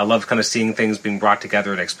continuity. I love kind of seeing things being brought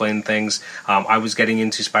together and explain things. I was getting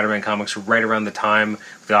into Spider-Man comics right around the time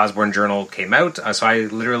the Osborn Journal came out, so I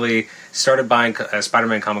literally started buying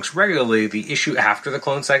Spider-Man comics regularly the issue after the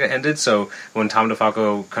Clone Saga ended. So when Tom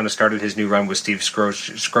DeFalco kind of started his new run with Steve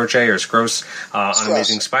Scroce on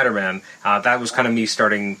Amazing Spider-Man, that was kind of me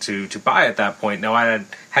starting to buy at that point. Now I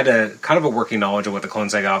had a kind of a working knowledge of what the Clone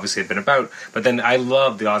Saga obviously had been about, but then I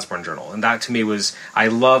loved the Osborn Journal, and that to me was, I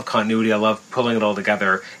love continuity, I love pulling it all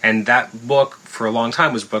together, and that book for a long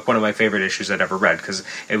time was one of my favorite issues I'd ever read, because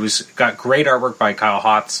it got great artwork by Kyle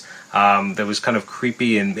Hotz, that was kind of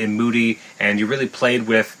creepy and moody, and you really played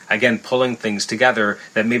with, again, pulling things together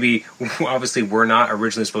that maybe obviously were not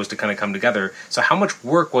originally supposed to kind of come together. So how much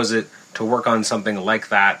work was it to work on something like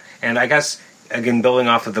that? And I guess, again, building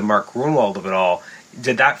off of the Mark Gruenwald of it all,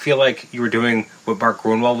 did that feel like you were doing what Mark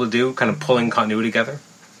Gruenwald would do, kind of pulling continuity together?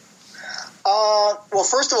 Well,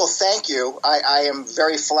 first of all, thank you. I am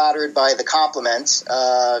very flattered by the compliment.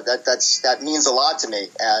 That means a lot to me,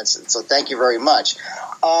 so thank you very much.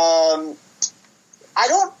 I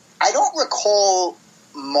don't recall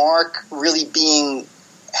Mark really being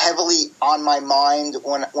heavily on my mind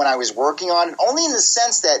when I was working on it, only in the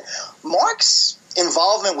sense that Mark's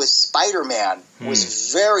involvement with Spider-Man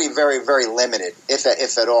was very, very, very limited, if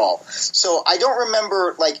at all. So I don't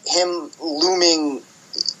remember like him looming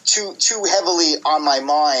too heavily on my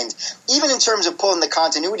mind, even in terms of pulling the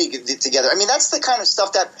continuity together. I mean, that's the kind of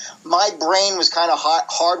stuff that my brain was kind of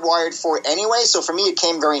hardwired for anyway, so for me it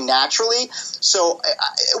came very naturally. So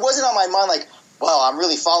it wasn't on my mind like, well, I'm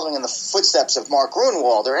really following in the footsteps of Mark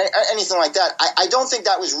Gruenwald or anything like that. I don't think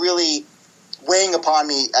that was really weighing upon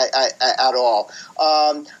me at all.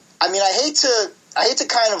 I mean, I hate to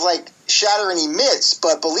kind of like shatter any myths,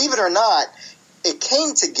 but believe it or not, it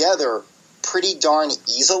came together pretty darn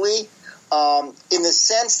easily, in the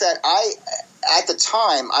sense that at the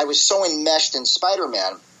time, I was so enmeshed in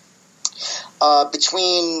Spider-Man,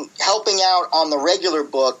 between helping out on the regular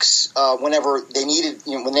books whenever they needed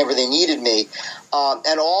me,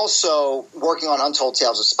 and also working on Untold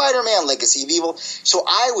Tales of Spider-Man, Legacy of Evil. So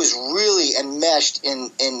I was really enmeshed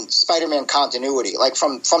in Spider-Man continuity, like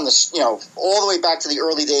from the all the way back to the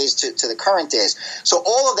early days to the current days. So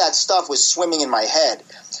all of that stuff was swimming in my head.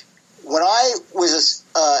 When I was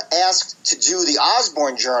asked to do the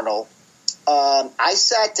Osborn Journal, I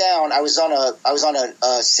sat down. I was on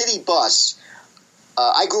a city bus.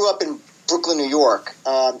 I grew up in Brooklyn, New York,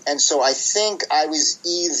 and so I think I was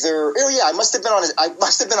I must have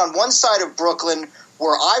been on one side of Brooklyn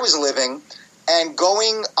where I was living, and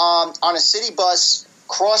going on a city bus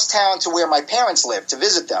cross town to where my parents lived to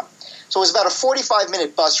visit them. So it was about a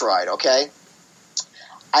 45-minute bus ride. Okay.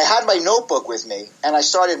 I had my notebook with me, and I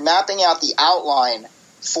started mapping out the outline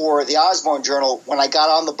for the Osborn Journal when I got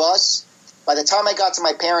on the bus. By the time I got to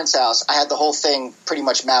my parents' house, I had the whole thing pretty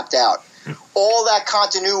much mapped out. All that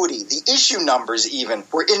continuity, the issue numbers even,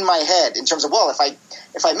 were in my head in terms of, well, if I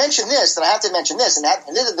mention this, then I have to mention this, and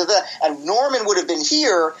Norman would have been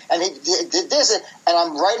here, and he did this, and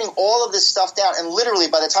I'm writing all of this stuff down, and literally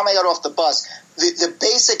by the time I got off the bus, the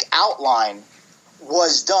basic outline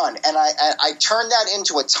was done, and I turned that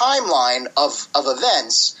into a timeline of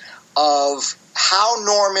events of how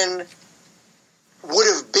Norman would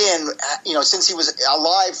have been, since he was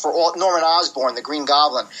alive Norman Osborn, the Green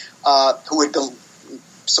Goblin, who had been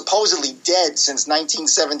supposedly dead since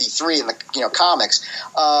 1973 in the comics,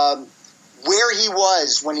 where he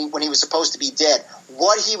was when he was supposed to be dead,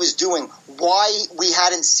 what he was doing, why we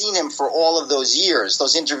hadn't seen him for all of those years,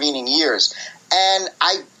 those intervening years, and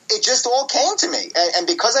it just all came to me. And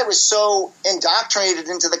because I was so indoctrinated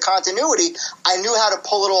into the continuity, I knew how to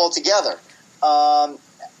pull it all together.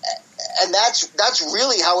 And that's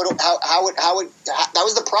really how it that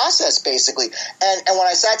was the process basically. And when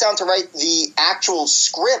I sat down to write the actual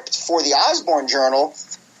script for the Osborn Journal,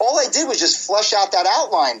 all I did was just flesh out that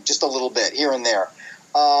outline just a little bit here and there.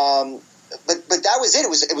 But that was it.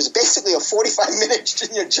 It was basically a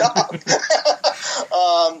 45-minute job.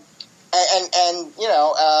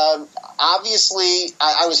 Obviously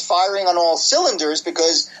I was firing on all cylinders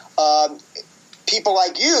because people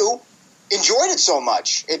like you enjoyed it so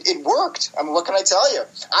much. It worked. I mean, what can I tell you?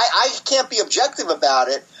 I can't be objective about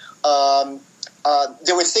it.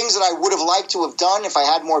 There were things that I would have liked to have done if I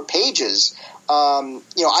had more pages. The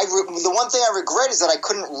one thing I regret is that I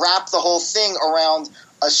couldn't wrap the whole thing around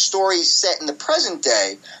a story set in the present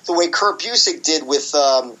day, the way Kurt Busiek did with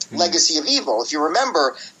Legacy of Evil. If you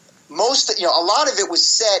remember, a lot of it was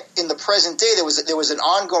set in the present day. There was an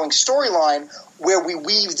ongoing storyline where we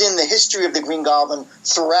weaved in the history of the Green Goblin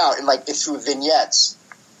throughout, and through vignettes.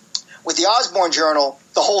 With the Osborn Journal,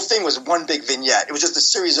 the whole thing was one big vignette. It was just a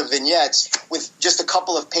series of vignettes with just a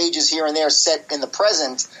couple of pages here and there set in the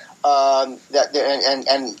present. On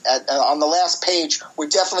the last page, we're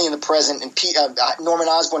definitely in the present, and Norman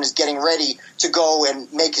Osborn is getting ready to go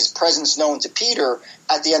and make his presence known to Peter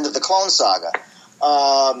at the end of the Clone Saga.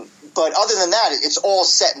 But other than that, it's all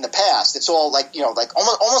set in the past. It's all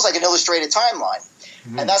almost like an illustrated timeline.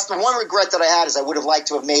 Mm-hmm. And that's the one regret that I had, is I would have liked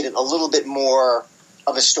to have made it a little bit more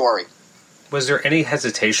of a story. Was there any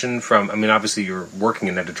hesitation obviously you're working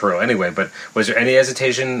in editorial anyway, but was there any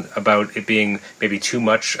hesitation about it being maybe too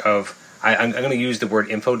much of, I'm going to use the word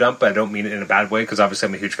info dump, but I don't mean it in a bad way, because obviously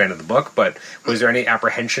I'm a huge fan of the book, but was there any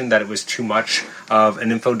apprehension that it was too much of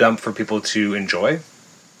an info dump for people to enjoy?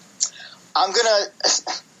 I'm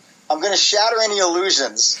gonna shatter any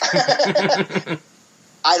illusions.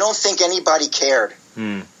 I don't think anybody cared.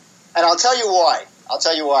 And I'll tell you why.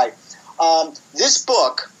 This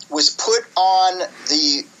book was put on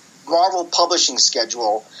the Marvel publishing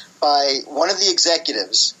schedule by one of the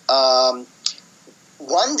executives.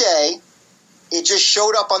 One day, it just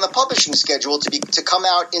showed up on the publishing schedule to come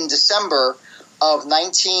out in December of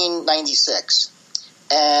 1996.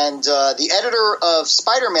 And the editor of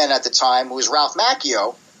Spider-Man at the time, who was Ralph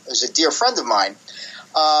Macchio, who was a dear friend of mine,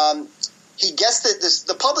 he guessed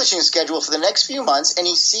the publishing schedule for the next few months, and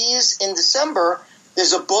he sees in December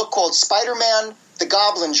there's a book called Spider-Man: The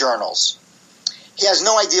Goblin Journals. He has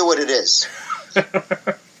no idea what it is.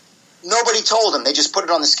 Nobody told him. They just put it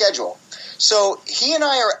on the schedule. So he and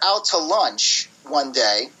I are out to lunch one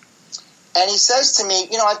day, and he says to me,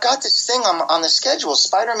 I've got this thing on the schedule,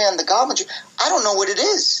 Spider-Man: The Goblin Journals. I don't know what it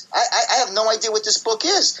is. I have no idea what this book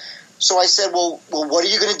is. So I said, well, what are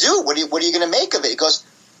you going to do? What are you going to make of it? He goes,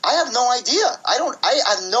 I have no idea. I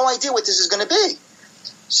have no idea what this is going to be.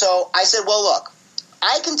 So I said, well, look,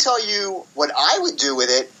 I can tell you what I would do with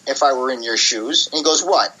it if I were in your shoes. And he goes,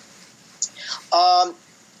 what? Now,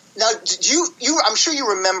 I'm sure you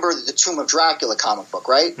remember the Tomb of Dracula comic book,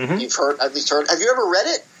 right? Mm-hmm. You've at least heard. Have you ever read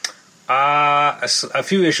it? A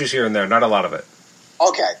few issues here and there, not a lot of it.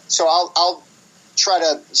 Okay, so I'll try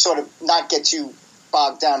to sort of not get too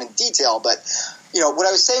bogged down in detail, but what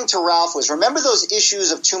I was saying to Ralph was, remember those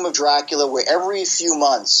issues of Tomb of Dracula where every few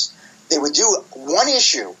months they would do one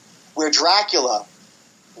issue where Dracula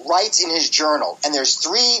writes in his journal, and there's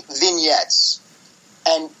 3 vignettes,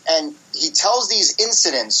 and he tells these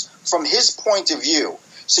incidents from his point of view.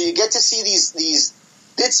 So you get to see these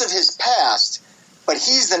bits of his past, but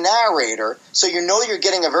he's the narrator, so you're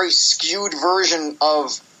getting a very skewed version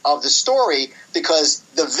of the story, because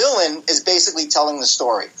the villain is basically telling the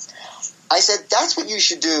story. I said, that's what you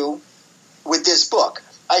should do with this book.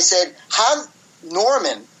 I said, have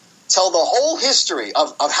Norman tell the whole history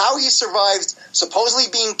of how he survived supposedly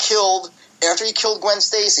being killed after he killed Gwen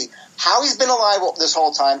Stacy, how he's been alive this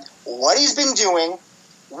whole time, what he's been doing,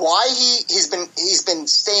 why he's been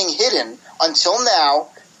staying hidden until now,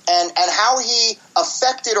 and how he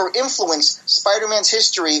affected or influenced Spider-Man's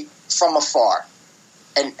history from afar.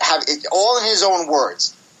 And have it all in his own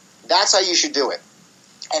words. That's how you should do it.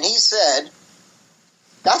 And he said,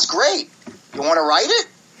 that's great. You want to write it?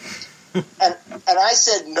 And I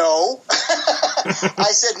said, no.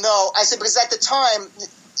 I said, no. I said, because at the time,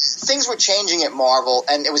 things were changing at Marvel,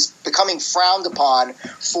 and it was becoming frowned upon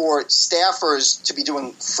for staffers to be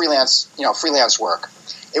doing freelance work.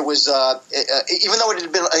 It was, even though it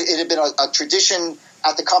had been a tradition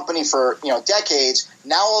at the company for decades.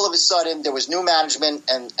 Now all of a sudden there was new management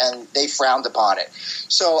and they frowned upon it.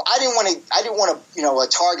 So I didn't want a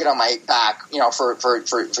target on my back for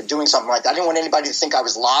doing something like that. I didn't want anybody to think I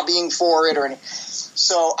was lobbying for it or anything.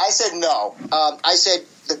 So I said no. I said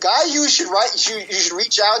the guy you should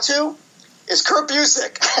reach out to is Kurt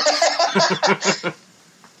Busiek.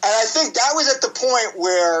 And I think that was at the point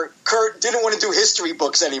where Kurt didn't want to do history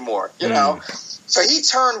books anymore, So he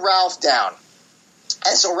turned Ralph down.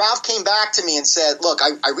 And so Ralph came back to me and said, look,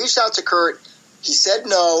 I reached out to Kurt. He said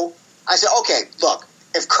no. I said, okay, look,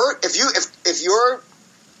 if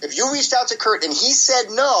you reached out to Kurt and he said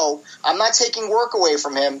no, I'm not taking work away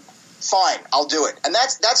from him, fine, I'll do it. And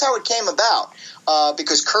that's how it came about,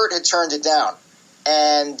 because Kurt had turned it down.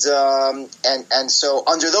 And so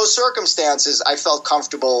under those circumstances, I felt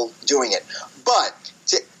comfortable doing it. But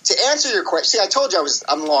to answer your question, see, I told you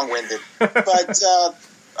I'm long-winded, but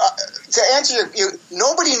to answer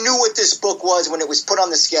nobody knew what this book was when it was put on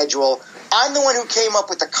the schedule. I'm the one who came up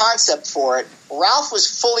with the concept for it. Ralph was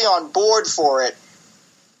fully on board for it.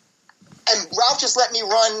 And Ralph just let me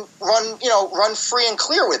run free and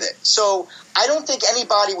clear with it. So I don't think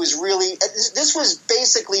anybody was really. This was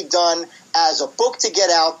basically done as a book to get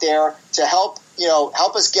out there to help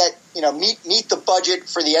us get meet the budget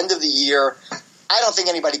for the end of the year. I don't think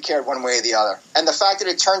anybody cared one way or the other. And the fact that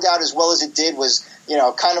it turned out as well as it did was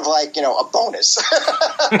kind of like a bonus.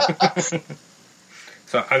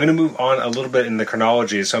 So I'm going to move on a little bit in the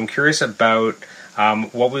chronology. So I'm curious about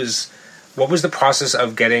what was the process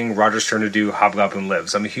of getting Roger Stern to do Hobgoblin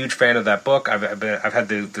Lives? I'm a huge fan of that book. I've had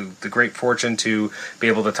the great fortune to be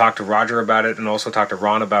able to talk to Roger about it and also talk to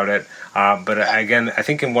Ron about it. But again, I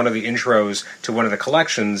think in one of the intros to one of the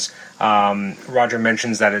collections, Roger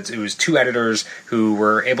mentions that it was two editors who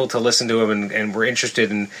were able to listen to him and were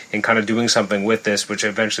interested in kind of doing something with this, which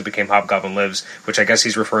eventually became Hobgoblin Lives, which I guess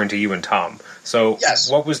he's referring to you and Tom. So yes.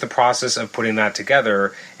 What was the process of putting that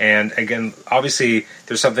together? And again, obviously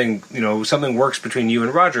there's something works between you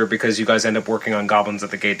and Roger because you guys end up working on Goblins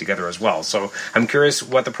at the Gate together as well. So I'm curious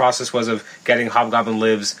what the process was of getting Hobgoblin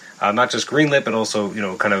Lives, not just greenlit, but also,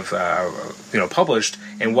 published,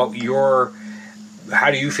 and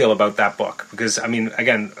how do you feel about that book? Because, I mean,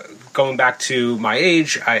 again, going back to my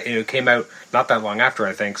age, it came out not that long after,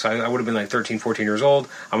 I think. So I would have been like 13, 14 years old.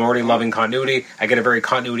 I'm already loving continuity. I get a very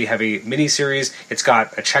continuity-heavy miniseries. It's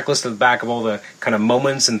got a checklist at the back of all the kind of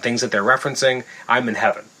moments and things that they're referencing. I'm in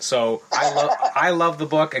heaven. So I love the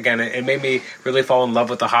book. Again, it made me really fall in love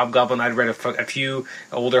with the Hobgoblin. I'd read a few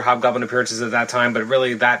older Hobgoblin appearances at that time, but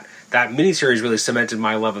really that miniseries really cemented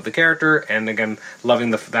my love of the character, and again,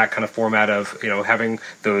 loving that kind of format of having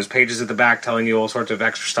those pages at the back telling you all sorts of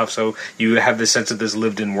extra stuff, so you have this sense of this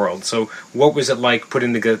lived-in world. So, what was it like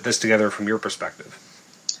putting this together from your perspective?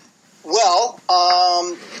 Well,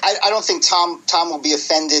 I don't think Tom will be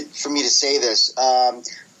offended for me to say this.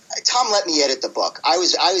 Tom let me edit the book. I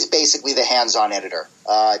was basically the hands-on editor.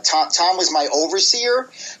 Tom was my overseer,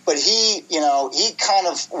 but he kind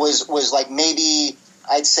of was like maybe,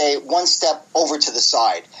 I'd say, one step over to the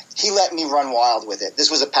side. He let me run wild with it. This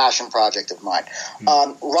was a passion project of mine.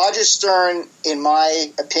 Roger Stern, in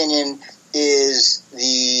my opinion, is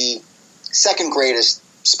the second greatest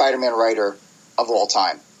Spider-Man writer of all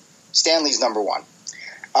time. Stan Lee's number one.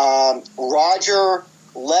 Roger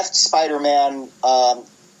left Spider-Man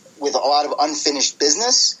with a lot of unfinished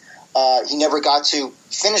business. He never got to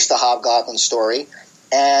finish the Hobgoblin story.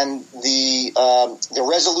 And the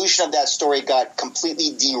resolution of that story got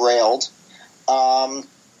completely derailed. I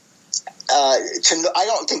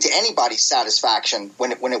don't think to anybody's satisfaction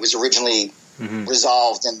when it was originally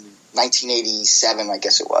resolved in 1987, I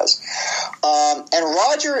guess it was. And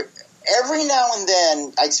Roger, every now and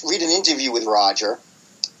then, I'd read an interview with Roger,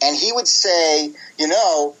 and he would say,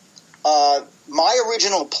 my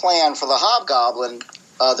original plan for the Hobgoblin,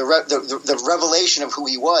 the revelation of who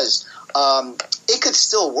he was, it could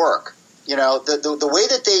still work. The way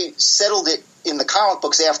that they settled it in the comic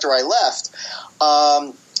books after I left,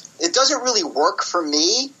 it doesn't really work for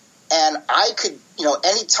me. And I could,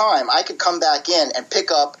 anytime I could come back in and pick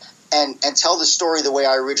up and tell the story the way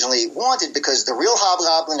I originally wanted, because the real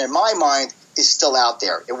Hobgoblin in my mind is still out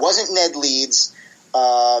there. It wasn't Ned Leeds.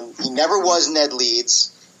 He never was Ned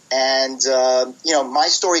Leeds. And, my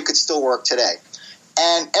story could still work today.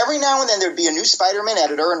 And every now and then there'd be a new Spider-Man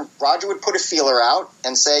editor, and Roger would put a feeler out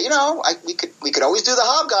and say, we could always do the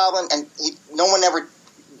Hobgoblin, and no one ever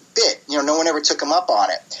bit. No one ever took him up on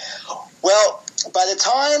it. Well, by the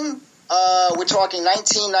time we're talking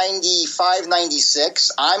 1995,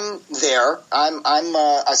 96, I'm there. I'm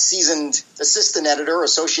a seasoned assistant editor,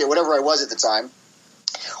 associate, whatever I was at the time,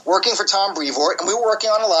 working for Tom Brevoort, and we were working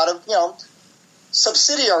on a lot of,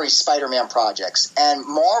 subsidiary Spider-Man projects, and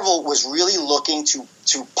Marvel was really looking to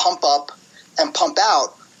pump up and pump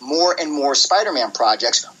out more and more Spider-Man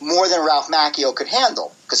projects, more than Ralph Macchio could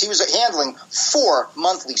handle, because he was handling 4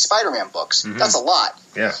 monthly Spider-Man books. Mm-hmm. That's a lot.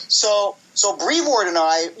 Yeah. So Brevoort and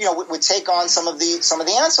I, would take on some of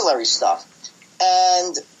the ancillary stuff,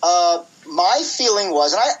 and my feeling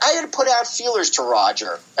was, and I had put out feelers to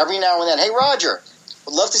Roger every now and then. Hey, Roger,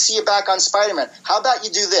 would love to see you back on Spider-Man. How about you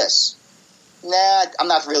do this? Nah, I'm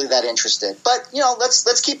not really that interested. But,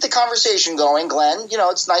 let's keep the conversation going, Glenn.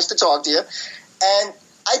 It's nice to talk to you. And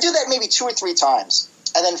I do that maybe 2 or 3 times.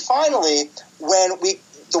 And then finally, when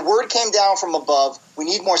the word came down from above, we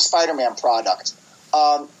need more Spider-Man product,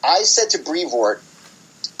 I said to Brevoort,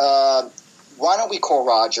 why don't we call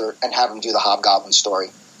Roger and have him do the Hobgoblin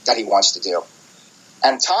story that he wants to do?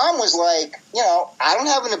 And Tom was like, I don't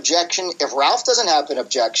have an objection if Ralph doesn't have an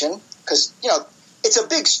objection, because, it's a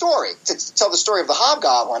big story to tell the story of the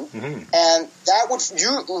Hobgoblin, and that would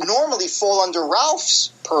normally fall under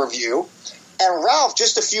Ralph's purview. And Ralph,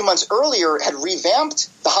 just a few months earlier, had revamped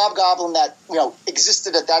the Hobgoblin that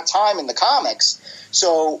existed at that time in the comics.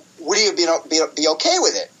 So would he be okay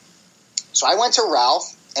with it? So I went to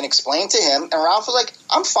Ralph and explained to him, and Ralph was like,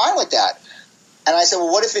 I'm fine with that. And I said,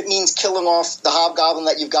 well, what if it means killing off the Hobgoblin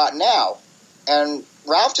that you've got now? And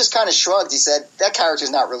Ralph just kind of shrugged. He said, that character's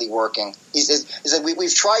not really working. He said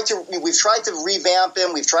we've tried to revamp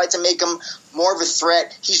him. We've tried to make him more of a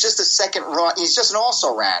threat. He's just a second run. He's just an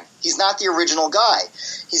also-ran. He's not the original guy.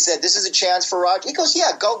 He said, this is a chance for Roger. He goes,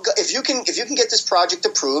 yeah, go. If you can get this project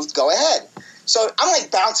approved, go ahead. So I'm like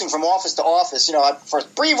bouncing from office to office,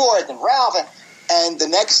 first Brevoort and Ralph. And the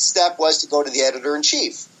next step was to go to the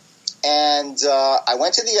editor-in-chief. And I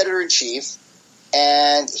went to the editor-in-chief,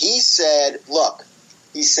 and he said, look,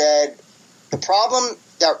 the problem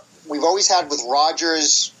that we've always had with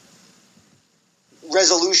Roger's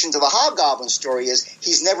resolution to the Hobgoblin story is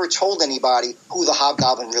he's never told anybody who the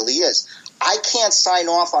Hobgoblin really is. I can't sign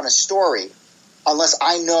off on a story unless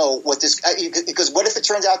I know what this – because what if it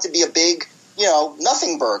turns out to be a big,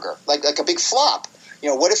 nothing burger, like a big flop?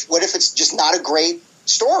 What if it's just not a great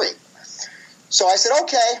story? So I said,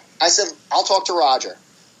 okay. I said, I'll talk to Roger.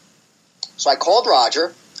 So I called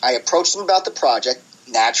Roger. I approached him about the project.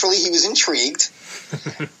 Naturally, he was intrigued.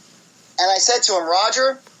 And I said to him,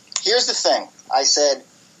 Roger, here's the thing. I said,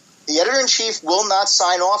 the editor-in-chief will not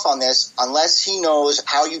sign off on this unless he knows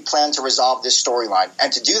how you plan to resolve this storyline.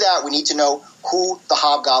 And to do that, we need to know who the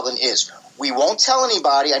Hobgoblin is. We won't tell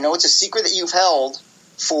anybody. I know it's a secret that you've held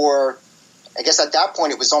for, I guess at that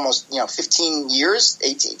point it was almost 15 years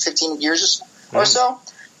or so.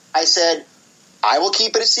 I said, I will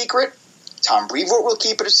keep it a secret. Tom Brevoort will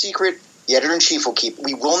keep it a secret. The editor-in-chief will keep it.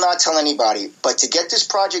 We will not tell anybody. But to get this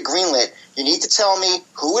project greenlit, you need to tell me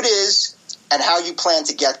who it is and how you plan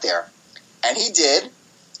to get there. And he did.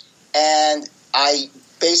 And I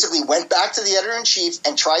basically went back to the editor-in-chief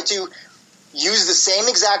and tried to use the same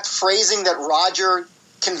exact phrasing that Roger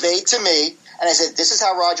conveyed to me. And I said, this is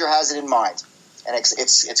how Roger has it in mind. And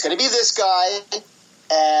it's going to be this guy,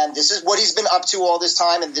 and this is what he's been up to all this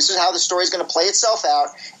time, and this is how the story is going to play itself out.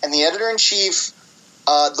 And the editor-in-chief,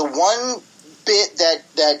 the one bit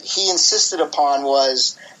that he insisted upon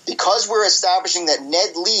was, because we're establishing that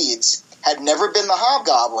Ned Leeds had never been the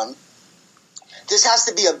Hobgoblin, this has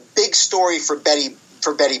to be a big story for Betty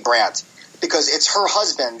Brant, because it's her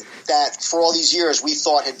husband that for all these years we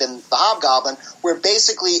thought had been the Hobgoblin. We're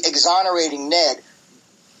basically exonerating Ned.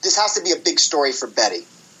 This has to be a big story for Betty.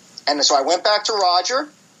 And so I went back to Roger,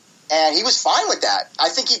 and he was fine with that. I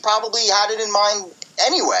think he probably had it in mind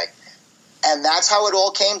anyway. And that's how it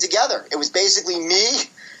all came together. It was basically me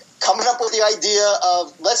coming up with the idea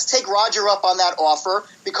of, let's take Roger up on that offer,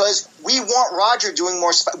 because we want Roger doing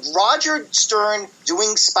more. Roger Stern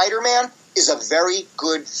doing Spider-Man is a very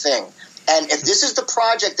good thing. And if this is the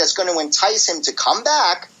project that's going to entice him to come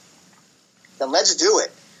back, then let's do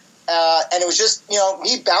it. And it was just,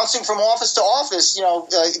 me bouncing from office to office,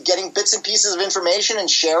 getting bits and pieces of information and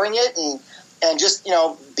sharing it, and just,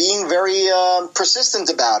 being very persistent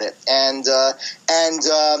about it. And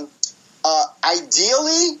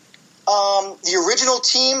ideally, the original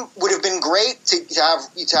team would have been great to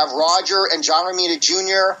have Roger and John Romita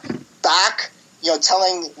Jr. back,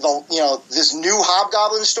 telling this new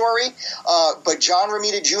Hobgoblin story. But John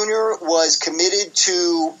Romita Jr. was committed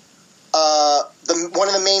to one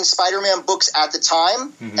of the main Spider-Man books at the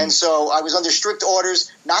time, and so I was under strict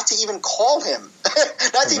orders not to even call him,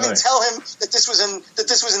 not to even tell him that this was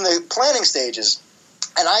in the planning stages.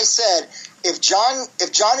 And I said, if John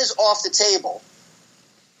is off the table,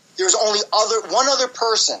 there's only one other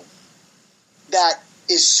person that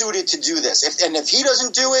is suited to do this. If he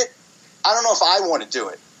doesn't do it, I don't know if I want to do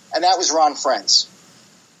it. And that was Ron Frenz.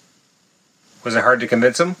 Was it hard to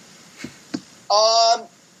convince him?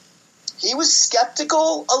 He was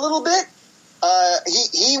skeptical a little bit.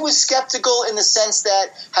 He was skeptical in the sense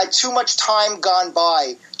that had too much time gone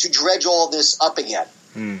by to dredge all this up again,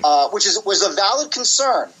 which was a valid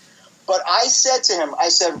concern. But I said to him,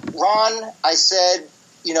 Ron,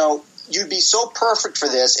 you'd be so perfect for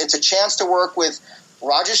this. It's a chance to work with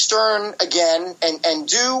Roger Stern again, and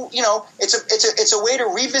do, it's a way to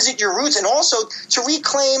revisit your roots and also to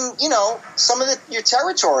reclaim, some of your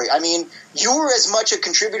territory. I mean, you were as much a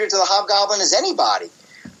contributor to the Hobgoblin as anybody.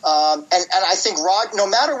 And I think no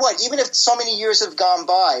matter what, even if so many years have gone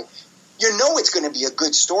by, it's going to be a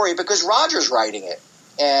good story because Roger's writing it.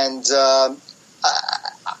 And,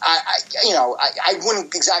 I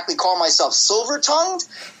wouldn't exactly call myself silver-tongued,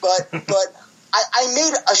 but I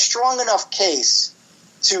made a strong enough case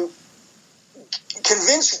to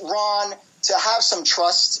convince Ron to have some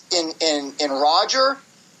trust in Roger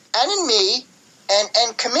and in me,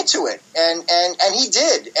 and commit to it, and he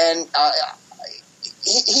did, and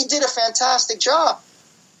he did a fantastic job.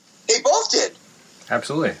 They both did.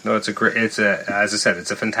 Absolutely. No, as I said,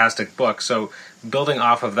 it's a fantastic book. So building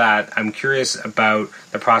off of that, I'm curious about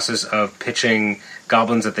the process of pitching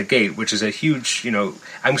Goblins at the Gate, which is a huge,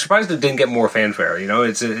 I'm surprised it didn't get more fanfare.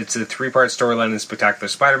 It's a 3-part storyline in Spectacular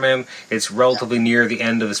Spider-Man. It's relatively near the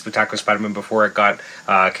end of the Spectacular Spider-Man before it got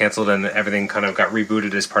canceled and everything kind of got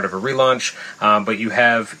rebooted as part of a relaunch. But you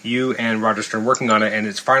have you and Roger Stern working on it, and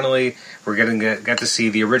it's finally, we're getting to get to see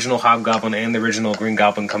the original Hobgoblin and the original Green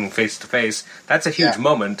Goblin coming face to face. That's a huge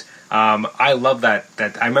moment. I love that.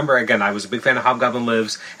 I remember, again, I was a big fan of Hobgoblin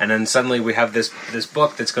Lives, and then suddenly we have this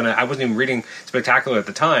book that's going to... I wasn't even reading Spectacular at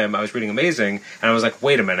the time. I was reading Amazing, and I was like,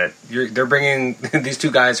 wait a minute. They're bringing... these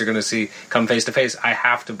two guys are going to come face to face. I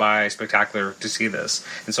have to buy Spectacular to see this.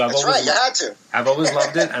 And so That's right, you had to. I've always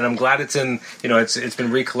loved it, and I'm glad it's in... it's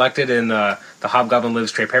been recollected in the Hobgoblin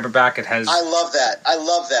Lives trade paperback. It has... I love that. I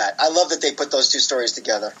love that they put those two stories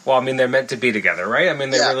together. Well, I mean, they're meant to be together, right? I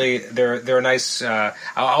mean, they're a nice...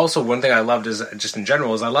 also, one thing I loved is just in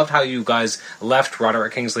general is I loved how you guys left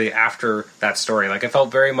Roderick Kingsley after that story. Like, it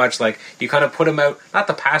felt very much like you kind of put him out, not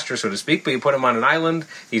the pasture, so to speak, but you put him on an island.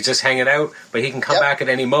 He's just hanging out, but he can come back at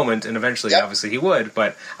any moment, and eventually, obviously, he would.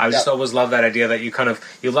 But I just always loved that idea that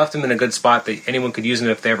you left him in a good spot that anyone could use him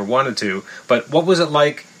if they ever wanted to. But what was it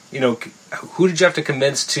like? Who did you have to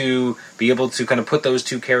convince to be able to kind of put those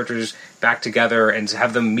two characters back together and to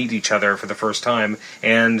have them meet each other for the first time?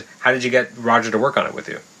 And how did you get Roger to work on it with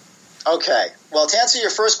you? Okay. Well, to answer your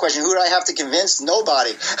first question, who did I have to convince?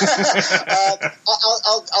 Nobody.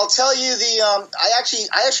 I'll tell you I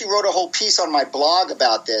actually wrote a whole piece on my blog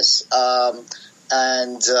about this,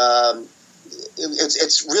 and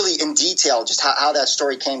it's really in detail just how that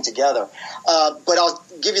story came together. But I'll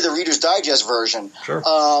give you the Reader's Digest version. Sure.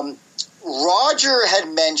 Roger had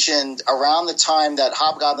mentioned around the time that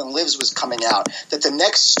Hobgoblin Lives was coming out that the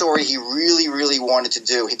next story he really, really wanted to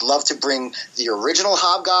do, he'd love to bring the original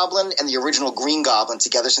Hobgoblin and the original Green Goblin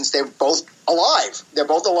together since they're both alive. They're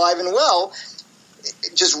both alive and well,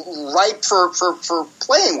 just ripe for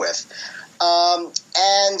playing with.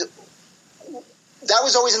 And that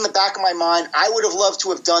was always in the back of my mind. I would have loved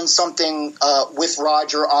to have done something with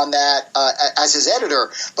Roger on that as his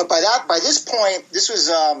editor. But by this point, this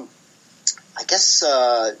was... I guess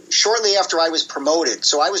shortly after I was promoted.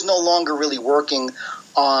 So I was no longer really working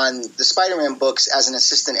on the Spider-Man books as an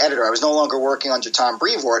assistant editor. I was no longer working under Tom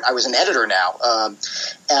Brevoort. I was an editor now,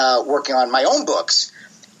 working on my own books.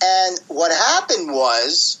 And what happened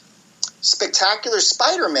was Spectacular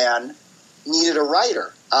Spider-Man needed a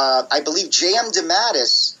writer. I believe J.M.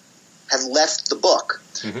 DeMatteis had left the book.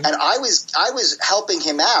 Mm-hmm. And I was helping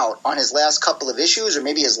him out on his last couple of issues, or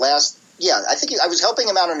maybe his last... Yeah, I think I was helping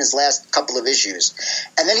him out on his last couple of issues.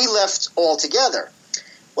 And then he left altogether.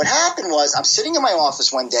 What happened was I'm sitting in my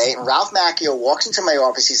office one day, and Ralph Macchio walks into my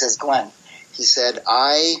office. He says, Glenn, he said,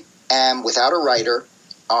 I am without a writer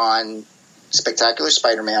on Spectacular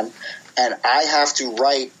Spider-Man, and I have to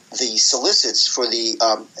write the solicits for the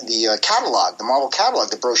catalog, the Marvel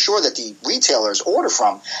catalog, the brochure that the retailers order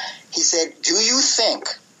from. He said, do you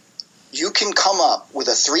think you can come up with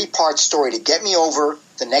a 3-part story to get me over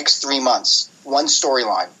the next 3 months, one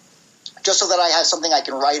storyline, just so that I have something I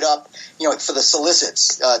can write up, for the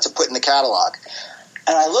solicits to put in the catalog?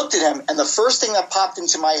 And I looked at him, and the first thing that popped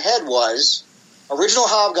into my head was original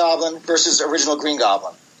Hobgoblin versus original Green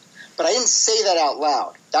Goblin. But I didn't say that out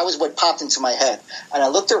loud. That was what popped into my head. And I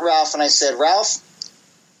looked at Ralph, and I said, Ralph,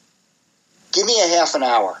 give me a half an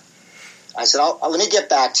hour. I said, let me get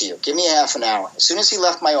back to you. Give me a half an hour. As soon as he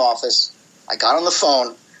left my office, I got on the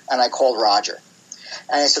phone, and I called Roger.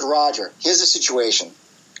 And I said, Roger, here's the situation.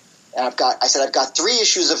 And I've got 3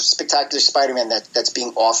 issues of Spectacular Spider-Man that's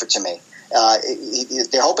being offered to me.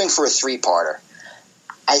 They're hoping for a 3-parter.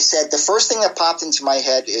 I said, the first thing that popped into my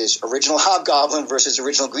head is original Hobgoblin versus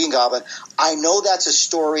original Green Goblin. I know that's a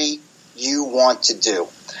story you want to do.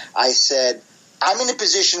 I said, I'm in a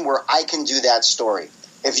position where I can do that story.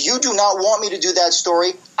 If you do not want me to do that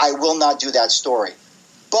story, I will not do that story.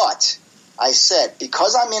 But I said,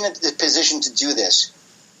 because I'm in a position to do this,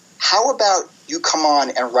 how about you come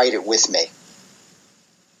on and write it with me?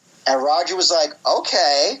 And Roger was like,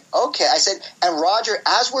 okay. I said, and Roger,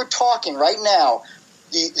 as we're talking right now,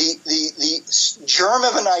 the germ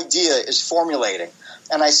of an idea is formulating.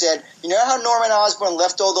 And I said, you know how Norman Osborn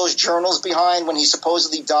left all those journals behind when he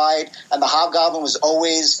supposedly died, and the Hobgoblin was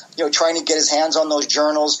always, trying to get his hands on those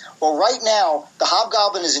journals? Well, right now, the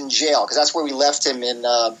Hobgoblin is in jail, because that's where we left him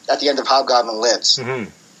at the end of Hobgoblin Lives. Mm-hmm.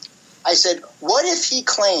 I said, what if he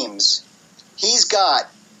claims he's got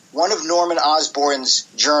one of Norman Osborn's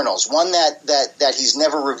journals, one that he's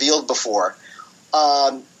never revealed before,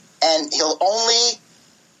 and he'll only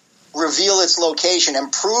reveal its location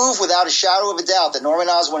and prove without a shadow of a doubt that Norman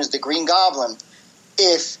Osborn is the Green Goblin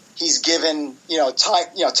if he's given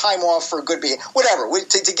time off for good behavior, whatever,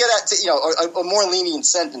 to get at a more lenient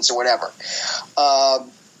sentence or whatever.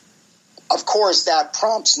 Of course, that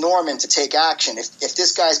prompts Norman to take action. If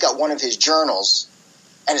this guy's got one of his journals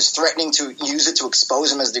and is threatening to use it to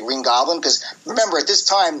expose him as the Green Goblin, because remember, at this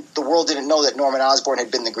time, the world didn't know that Norman Osborn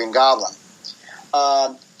had been the Green Goblin.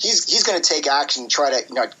 He's going to take action and try to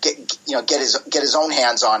get his own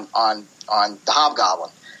hands on the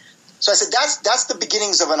Hobgoblin. So I said that's the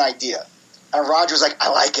beginnings of an idea, and Roger was like, I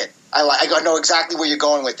like it. I know exactly where you're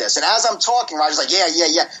going with this. And as I'm talking, Roger's like, yeah,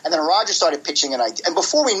 and then Roger started pitching an idea, and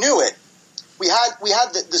before we knew it, we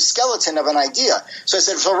had the skeleton of an idea. So I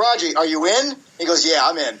said, so Roger, are you in? He goes, yeah,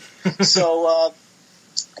 I'm in. So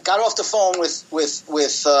I got off the phone with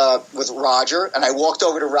Roger, and I walked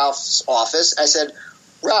over to Ralph's office. I said,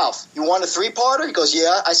 Ralph, you want a 3-parter? He goes,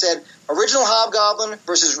 yeah. I said, original Hobgoblin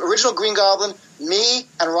versus original Green Goblin, me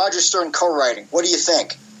and Roger Stern co-writing. What do you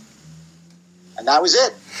think? And that was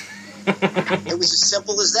it. It was as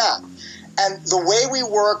simple as that. And the way we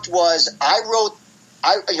worked was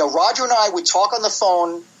Roger and I would talk on the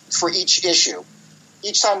phone for each issue.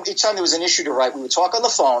 Each time there was an issue to write, we would talk on the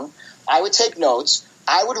phone. I would take notes.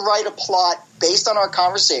 I would write a plot based on our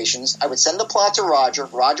conversations. I would send the plot to Roger.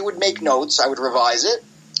 Roger would make notes. I would revise it.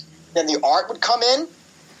 Then the art would come in.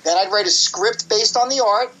 Then I'd write a script based on the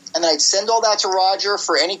art, and then I'd send all that to Roger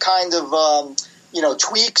for any kind of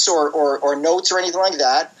tweaks or notes or anything like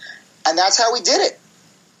that. And that's how we did it.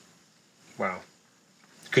 Wow.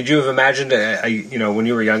 Could you have imagined, when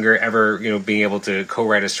you were younger, ever, being able to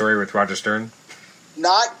co-write a story with Roger Stern?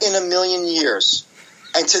 Not in a million years.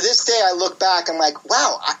 And to this day, I look back, I'm like,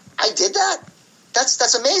 wow, I did that?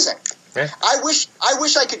 That's amazing. Yeah. I wish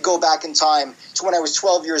I could go back in time to when I was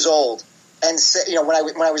 12 years old and say, when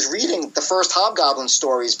I was reading the first Hobgoblin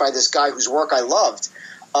stories by this guy whose work I loved,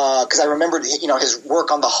 because I remembered, his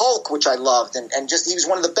work on the Hulk, which I loved, and just he was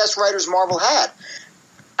one of the best writers Marvel had.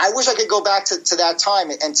 I wish I could go back to that time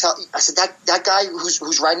and tell. I said that guy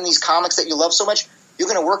who's writing these comics that you love so much, you're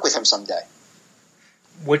going to work with him someday.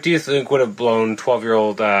 What do you think would have blown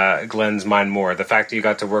 12-year-old Glenn's mind more? The fact that you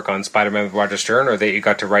got to work on Spider-Man with Roger Stern, or that you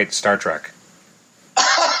got to write Star Trek?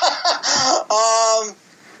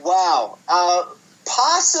 Wow.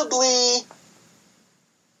 Possibly.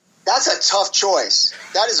 That's a tough choice.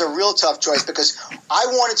 That is a real tough choice because I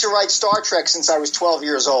wanted to write Star Trek since I was 12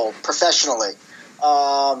 years old, professionally.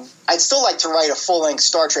 I'd still like to write a full-length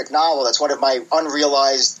Star Trek novel. That's one of my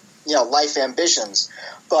unrealized, life ambitions.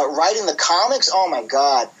 But writing the comics, oh my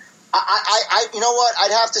God! I you know what?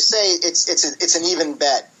 I'd have to say it's an even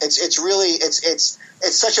bet. It's really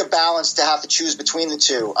such a balance to have to choose between the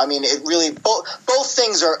two. I mean, it really both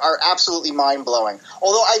things are absolutely mind blowing.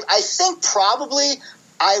 Although I think probably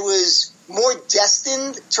I was more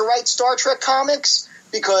destined to write Star Trek comics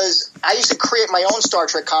because I used to create my own Star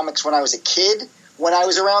Trek comics when I was a kid. When I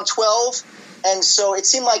was around 12, and so it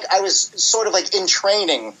seemed like I was sort of like in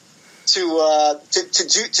training to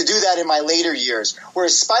do that in my later years.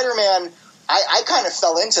 Whereas Spider-Man, I kind of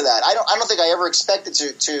fell into that. I don't think I ever expected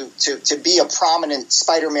to be a prominent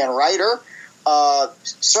Spider-Man writer.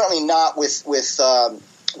 Certainly not with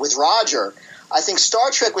Roger. I think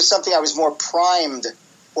Star Trek was something I was more primed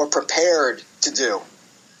or prepared to do.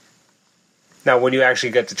 Now, when you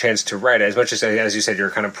actually get the chance to write, as much as you said,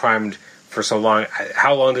 you're kind of primed for so long,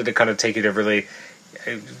 how long did it kind of take you to really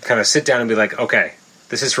kind of sit down and be like, okay,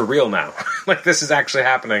 this is for real now? Like, this is actually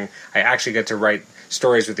happening. I actually get to write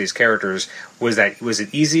stories with these characters. Was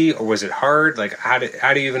it easy or was it hard? Like, how do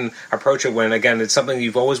you even approach it when, again, it's something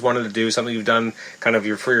you've always wanted to do, something you've done kind of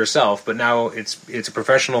for yourself, but now it's a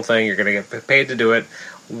professional thing. You're going to get paid to do it.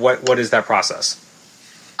 What is that process?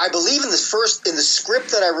 I believe in the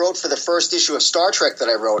script that I wrote for the first issue of Star Trek that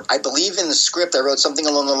I wrote, I believe in the script I wrote something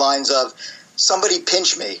along the lines of, somebody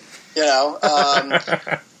pinch me, and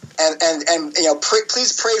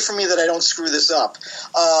please pray for me that I don't screw this up.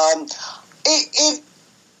 I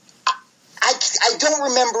don't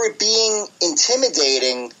remember it being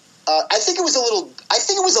intimidating. I think it was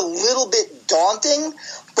a little bit daunting,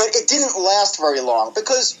 but it didn't last very long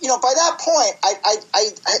because, by that point I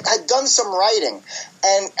had done some writing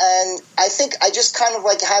and I think I just kind of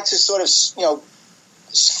like had to sort of,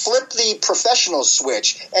 flip the professional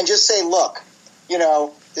switch and just say, look,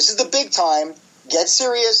 this is the big time. Get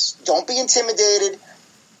serious. Don't be intimidated.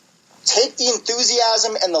 Take the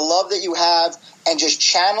enthusiasm and the love that you have and just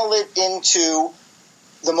channel it into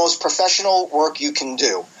the most professional work you can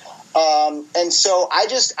do. And so I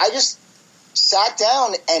just sat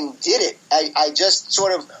down and did it. I just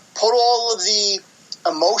sort of put all of the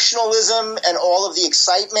emotionalism and all of the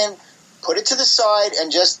excitement, put it to the side,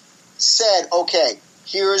 and just said, okay,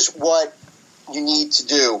 here's what you need to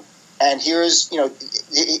do. And here are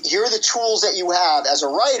the tools that you have as a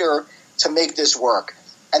writer to make this work.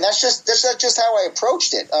 And that's just how I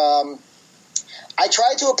approached it. I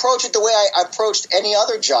tried to approach it the way I approached any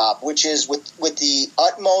other job, which is with the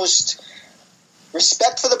utmost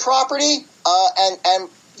respect for the property, and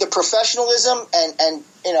the professionalism, and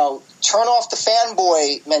turn off the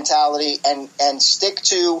fanboy mentality and stick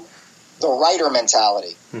to the writer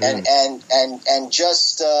mentality, and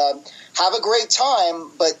just have a great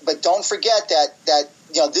time. But don't forget that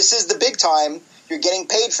this is the big time. You're getting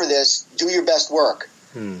paid for this. Do your best work.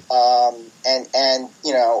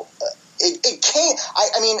 It came.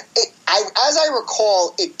 As I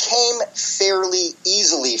recall, it came fairly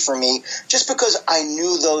easily for me, just because I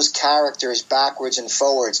knew those characters backwards and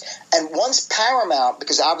forwards. And once Paramount,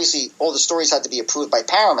 because obviously all the stories had to be approved by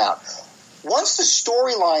Paramount, once the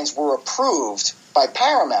storylines were approved by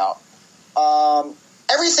Paramount,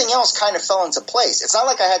 everything else kind of fell into place. It's not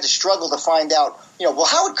like I had to struggle to find out,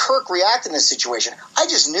 how would Kirk react in this situation? I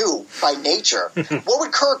just knew by nature. What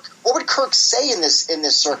would Kirk say in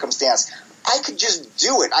this circumstance? I could just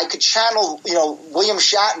do it. I could channel, William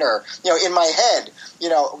Shatner, in my head,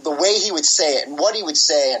 the way he would say it and what he would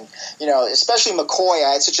say, and especially McCoy.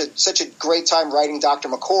 I had such a great time writing Dr.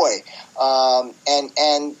 McCoy,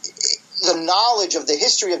 and the knowledge of the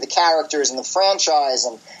history of the characters and the franchise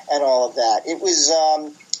and all of that. It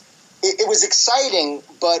was exciting,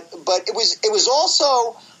 but it was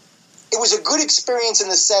also a good experience in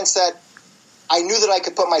the sense that I knew that I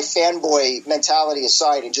could put my fanboy mentality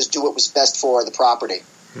aside and just do what was best for the property.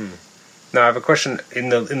 Now, I have a question. In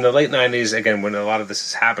the late 90s, again, when a lot of this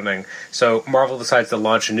is happening, so Marvel decides to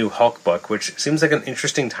launch a new Hulk book, which seems like an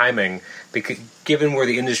interesting timing, because given where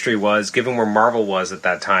the industry was, given where Marvel was at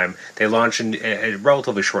that time. They launched a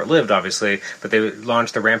relatively short-lived, obviously, but they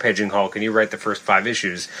launched the Rampaging Hulk, and you write the first 5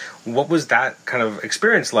 issues. What was that kind of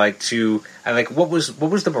experience like what was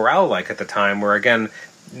the morale like at the time, where, again,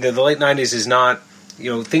 the late 90s is not,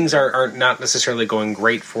 things are not necessarily going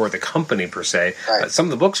great for the company per se. Right. Some of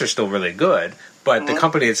the books are still really good, but the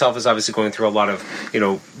company itself is obviously going through a lot of,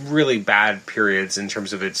 really bad periods in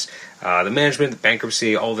terms of its the management, the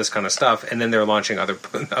bankruptcy, all this kind of stuff, and then they're launching other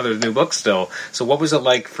new books still. So what was it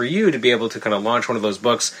like for you to be able to kind of launch one of those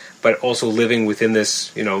books, but also living within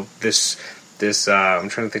this, this I'm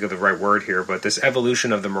trying to think of the right word here, but this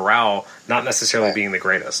evolution of the morale not necessarily being the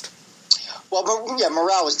greatest? Well,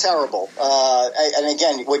 morale was terrible. And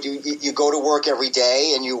again, you go to work every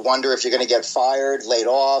day and you wonder if you're going to get fired, laid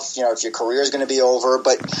off, if your career is going to be over.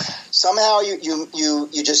 But somehow you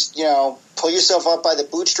just pull yourself up by the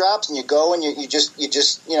bootstraps and you go and you just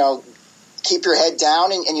keep your head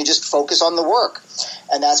down and you just focus on the work.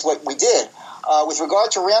 And that's what we did. With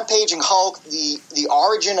regard to Rampaging Hulk, the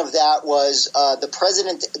origin of that was the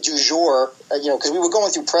president du jour. Because we were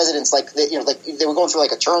going through presidents like they were going through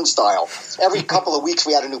like a turnstile. Every couple of weeks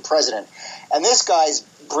we had a new president, and this guy's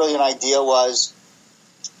brilliant idea was,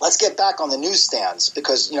 let's get back on the newsstands,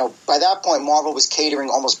 because by that point Marvel was catering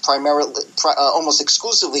almost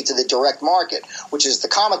exclusively to the direct market, which is the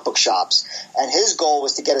comic book shops. And his goal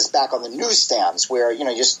was to get us back on the newsstands, where you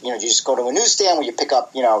just go to a newsstand where you pick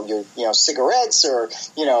up your cigarettes or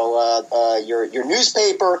your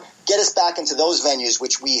newspaper. Get us back into those venues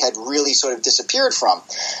which we had really sort of disappeared from.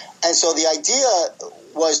 And so the idea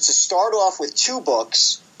was to start off with 2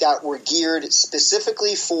 books that were geared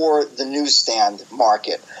specifically for the newsstand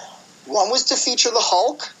market. One was to feature the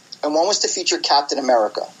Hulk, and one was to feature Captain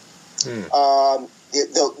America.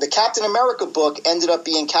 The Captain America book ended up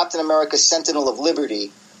being Captain America Sentinel of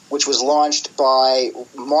Liberty, which was launched by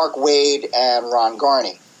Mark Waid and Ron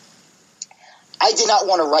Garney. I did not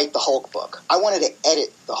want to write the Hulk book. I wanted to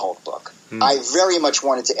edit the Hulk book. I very much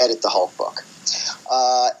wanted to edit the Hulk book.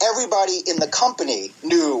 Everybody in the company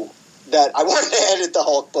knew that I wanted to edit the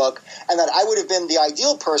Hulk book, and that I would have been the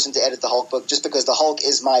ideal person to edit the Hulk book, just because the Hulk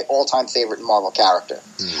is my all-time favorite Marvel character.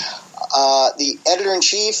 The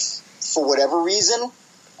editor-in-chief, for whatever reason,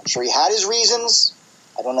 I'm sure he had his reasons.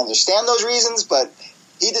 I don't understand those reasons, but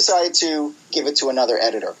he decided to give it to another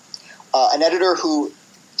editor. An editor who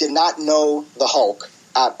did not know the Hulk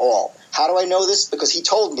at all. How do I know this? Because he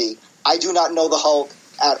told me I do not know the Hulk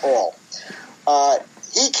at all.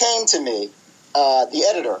 He came to me, the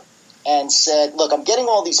editor, and said, look, I'm getting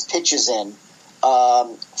all these pitches in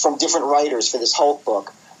from different writers for this Hulk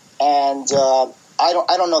book, and I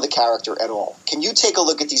don't know the character at all. Can you take a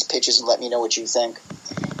look at these pitches and let me know what you think?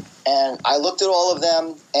 And I looked at all of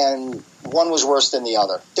them, and one was worse than the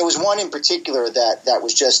other. There was one in particular that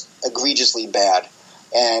was just egregiously bad.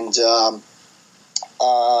 And I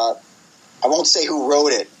won't say who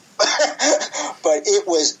wrote it, but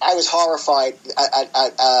I was horrified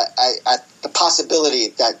at the possibility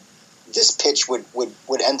that this pitch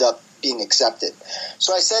would end up being accepted.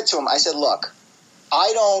 So I said to him, look,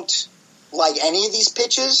 I don't like any of these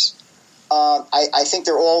pitches. I think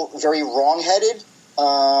they're all very wrong-headed.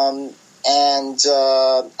 I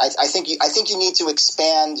think you need to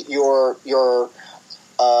expand your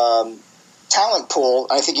talent pool.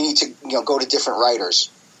 I think you need to go to different writers.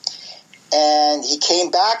 And he came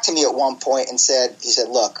back to me at one point and said,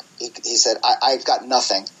 look, he said, I've got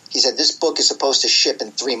nothing. He said, this book is supposed to ship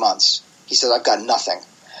in 3 months. He said, I've got nothing.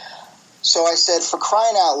 So I said, for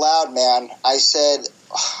crying out loud, man, I said,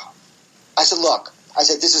 look,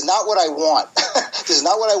 this is not what I want. This is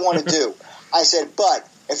not what I want to do. I said, but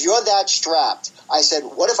if you're that strapped, I said,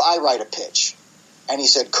 what if I write a pitch? And he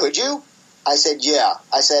said, could you? I said, yeah.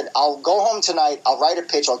 I said, I'll go home tonight, I'll write a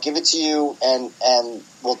pitch, I'll give it to you, and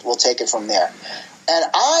we'll take it from there. And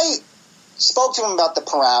I spoke to him about the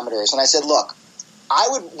parameters, and I said, look, I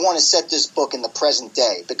would want to set this book in the present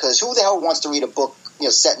day, because who the hell wants to read a book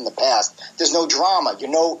set in the past? There's no drama. You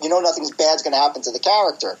know nothing bad's going to happen to the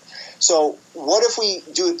character. So what if we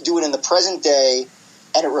do it in the present day,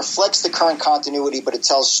 and it reflects the current continuity, but it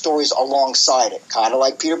tells stories alongside it, kind of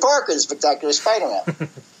like Peter Parker's Spectacular Spider-Man.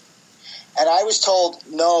 And I was told,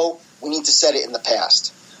 no, we need to set it in the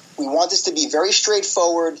past. We want this to be very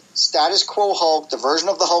straightforward, status quo Hulk, the version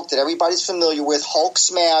of the Hulk that everybody's familiar with, Hulk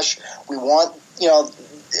smash. We want, we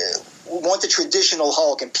want the traditional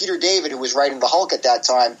Hulk. And Peter David, who was writing the Hulk at that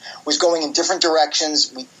time, was going in different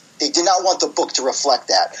directions. They did not want the book to reflect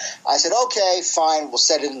that. I said, okay, fine, we'll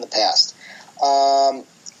set it in the past.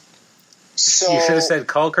 So you should have said,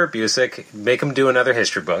 call Kurt Busiek, make him do another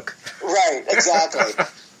history book. Right, exactly.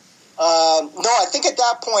 No, I think at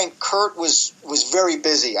that point Kurt was very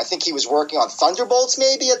busy. I think he was working on Thunderbolts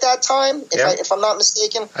maybe at that time, if I'm not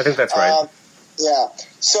mistaken. I think that's right. Yeah.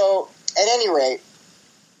 So at any rate,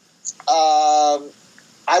 I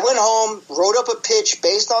went home, wrote up a pitch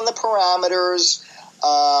based on the parameters.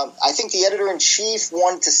 I think the editor-in-chief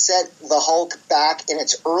wanted to set the Hulk back in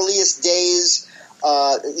its earliest days,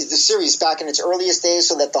 the series back in its earliest days,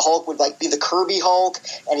 so that the Hulk would be the Kirby Hulk,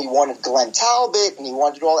 and he wanted Glenn Talbot, and he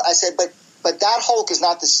wanted all. I said, but that Hulk is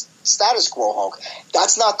not the status quo Hulk.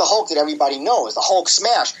 That's not the Hulk that everybody knows. The Hulk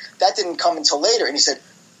smash that didn't come until later. And he said,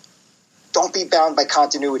 "Don't be bound by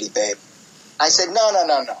continuity, babe." I said, "No.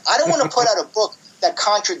 I don't want to put out a book that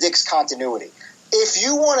contradicts continuity. If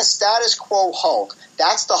you want a status quo Hulk,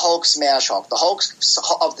 that's the Hulk smash Hulk, the Hulk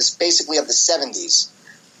of basically of the 70s.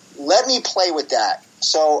 Let me play with that."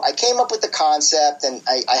 So I came up with the concept, and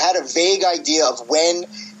I had a vague idea of when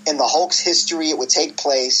in the Hulk's history it would take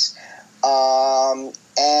place, and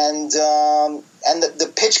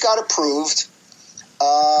the pitch got approved.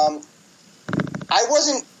 I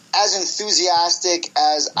wasn't as enthusiastic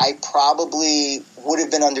as I probably would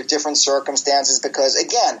have been under different circumstances, because,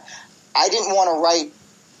 again, I didn't want to write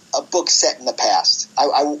a book set in the past.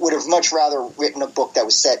 I would have much rather written a book that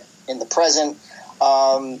was set in the present,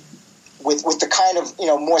 with the kind of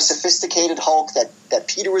more sophisticated Hulk that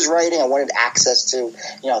Peter was writing. I wanted access to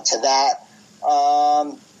that.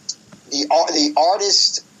 The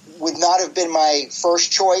artist would not have been my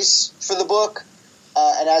first choice for the book,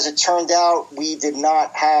 and as it turned out, we did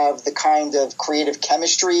not have the kind of creative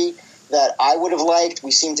chemistry that I would have liked.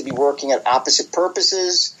 We seemed to be working at opposite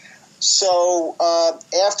purposes. So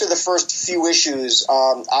after the first few issues,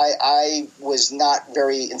 I was not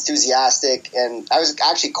very enthusiastic, and I was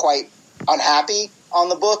actually quite unhappy on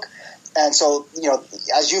the book. And so,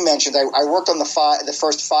 as you mentioned, I worked on the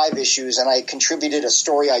first 5 issues, and I contributed a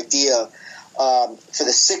story idea for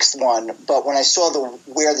the 6th one. But when I saw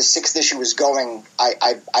where the 6th issue was going,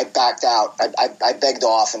 I backed out. I begged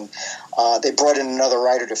off, and they brought in another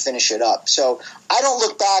writer to finish it up. So I don't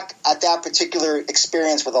look back at that particular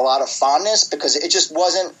experience with a lot of fondness, because it just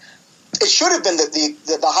wasn't. It should have been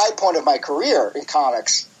the high point of my career in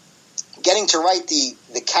comics, getting to write the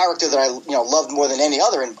character that I loved more than any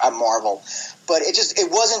other at Marvel. But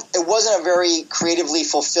it wasn't a very creatively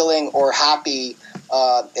fulfilling or happy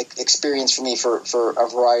experience for me for a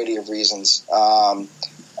variety of reasons.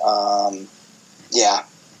 Yeah.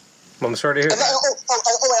 Well, I'm sorry to hear that.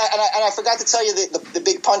 And I forgot to tell you the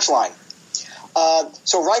big punchline.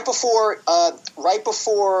 So right before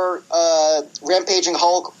Rampaging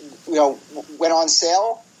Hulk, went on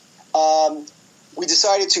sale, we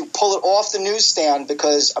decided to pull it off the newsstand,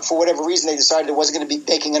 because for whatever reason they decided it wasn't going to be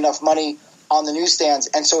making enough money on the newsstands,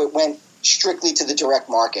 and so it went strictly to the direct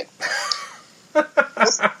market,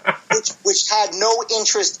 which had no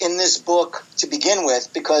interest in this book to begin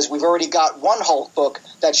with, because we've already got one Hulk book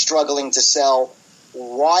that's struggling to sell.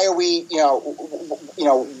 Why are we,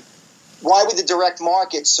 why would the direct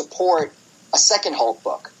market support a second Hulk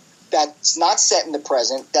book that's not set in the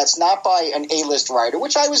present, that's not by an A-list writer,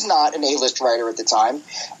 which I was not an A-list writer at the time,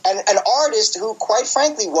 and an artist who, quite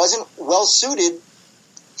frankly, wasn't well suited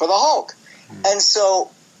for the Hulk. And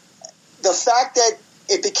so the fact that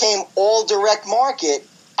it became all direct market,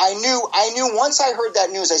 I knew once I heard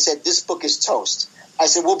that news, I said, this book is toast. I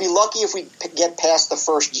said, we'll be lucky if we get past the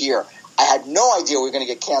first year. I had no idea we were going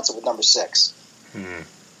to get canceled with number 6.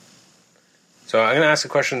 So I'm going to ask a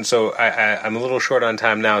question. So I'm a little short on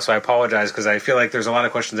time now, so I apologize, because I feel like there's a lot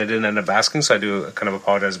of questions I didn't end up asking, so I do kind of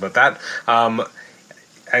apologize about that.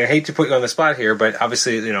 I hate to put you on the spot here, but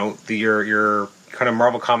obviously, your kind of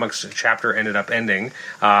Marvel Comics chapter ended up ending.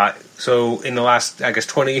 So in the last, I guess,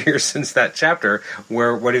 20 years since that chapter,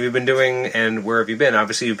 what have you been doing, and where have you been?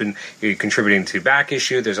 Obviously, you're contributing to Back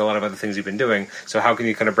Issue. There's a lot of other things you've been doing. So how can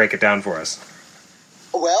you kind of break it down for us?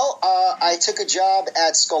 Well, I took a job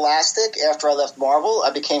at Scholastic after I left Marvel.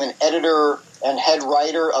 I became an editor and head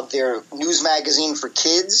writer of their news magazine for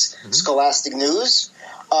kids, Scholastic News.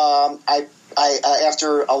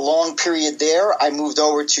 After a long period there, I moved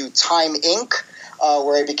over to Time Inc.,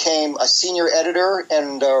 where I became a senior editor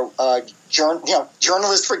and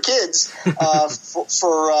journalist for kids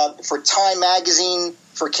for Time Magazine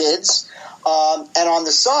for kids. And on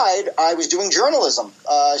the side, I was doing journalism,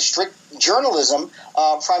 strict journalism,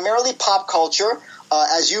 primarily pop culture.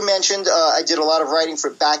 As you mentioned, I did a lot of writing for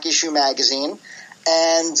Back Issue magazine.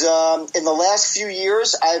 And in the last few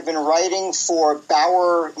years, I've been writing for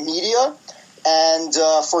Bauer Media and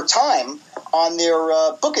for Time on their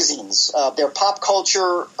bookazines, their pop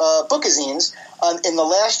culture bookazines. In the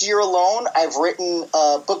last year alone, I've written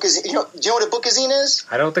bookazine. Do you know what a bookazine is?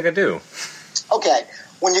 I don't think I do. Okay.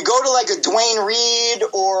 When you go to like a Duane Reade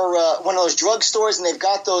or one of those drugstores and they've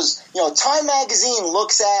got those, Time Magazine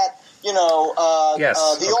looks at, The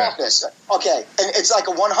Office. Okay. And it's like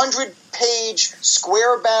a 100-page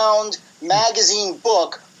square-bound magazine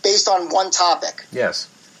book based on one topic. Yes.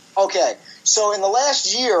 Okay. So in the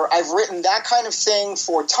last year, I've written that kind of thing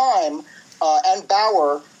for Time and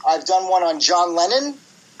Bauer. I've done one on John Lennon.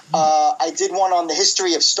 I did one on the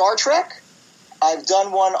history of Star Trek. I've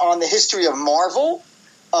done one on the history of Marvel.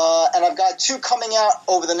 And I've got 2 coming out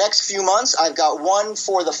over the next few months. I've got one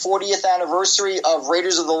for the 40th anniversary of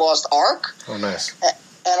Raiders of the Lost Ark. Oh, nice.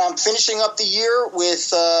 And I'm finishing up the year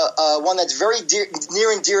with one that's very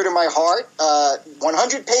near and dear to my heart.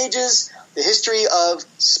 100 pages, the history of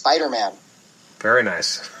Spider-Man. Very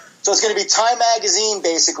nice. So it's going to be Time Magazine,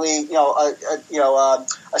 basically,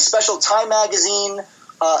 a special Time Magazine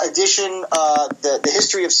edition, the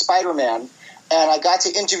history of Spider-Man. And I got to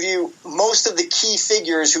interview most of the key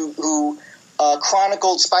figures who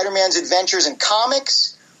chronicled Spider-Man's adventures in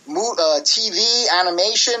comics, TV,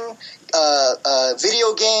 animation,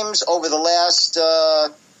 video games over the last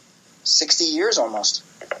 60 years almost.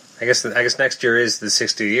 I guess next year is the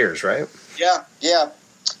 60 years, right? Yeah.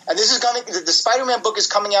 And this is the Spider-Man book is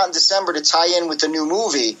coming out in December to tie in with the new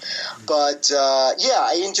movie. But I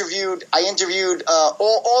interviewed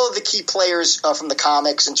all of the key players from the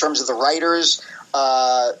comics in terms of the writers,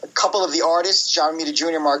 a couple of the artists, John Romita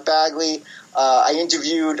Jr., Mark Bagley. I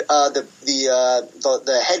interviewed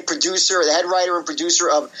the head producer, the head writer and producer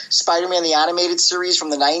of Spider-Man the Animated Series from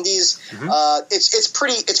the 90s. It's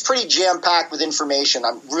pretty jam-packed with information.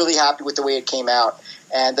 I'm really happy with the way it came out.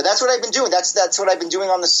 And that's what I've been doing. That's what I've been doing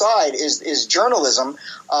on the side is journalism.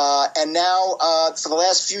 And now for the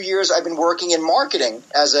last few years, I've been working in marketing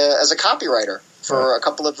as a copywriter for a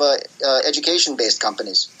couple of education-based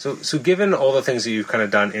companies. So given all the things that you've kind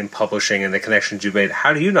of done in publishing and the connections you've made,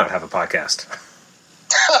 how do you not have a podcast?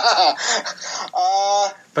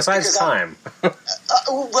 Besides time.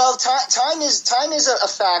 Well, time is a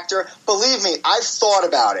factor. Believe me, I've thought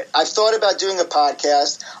about it. I've thought about doing a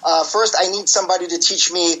podcast. First, I need somebody to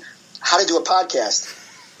teach me how to do a podcast.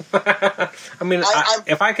 I mean,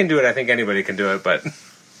 if I can do it, I think anybody can do it, but...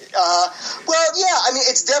 Well, yeah, I mean,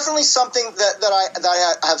 it's definitely something that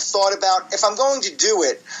I have thought about. If I'm going to do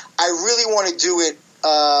it, I really want to do it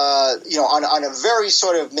on a very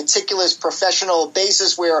sort of meticulous professional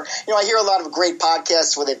basis where, I hear a lot of great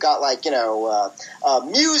podcasts where they've got like,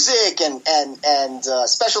 music and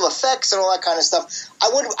special effects and all that kind of stuff. I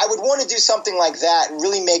would want to do something like that and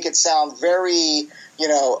really make it sound very,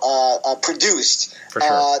 produced. For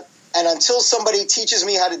sure. And until somebody teaches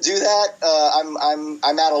me how to do that,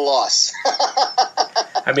 I'm at a loss.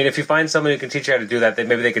 I mean, if you find someone who can teach you how to do that, then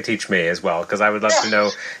maybe they could teach me as well, because I would love to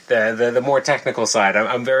know the more technical side.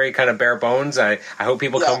 I'm very kind of bare bones. I hope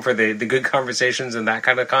people come for the good conversations and that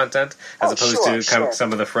kind of content, as opposed to kind of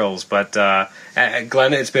some of the frills. But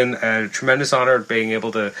Glenn, it's been a tremendous honor being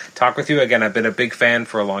able to talk with you. Again, I've been a big fan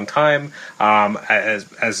for a long time.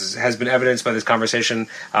 As has been evidenced by this conversation,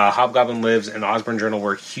 Hobgoblin Lives and Osborne Journal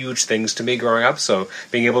were huge things to me growing up. So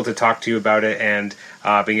being able to talk to you about it and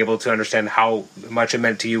being able to understand how much it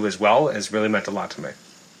meant to you as well has really meant a lot to me.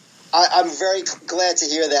 I'm very glad to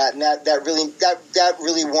hear that, and that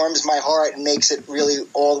really warms my heart and makes it really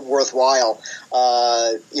all worthwhile.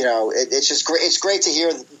 It's just great. It's great to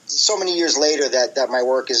hear so many years later that my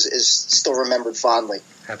work is still remembered fondly.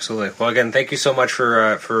 Absolutely. Well, again, thank you so much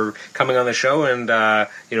for coming on the show, and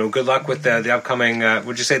good luck with the upcoming.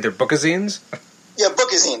 Would you say they're bookazines? Yeah,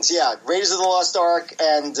 bookazines. Yeah, Raiders of the Lost Ark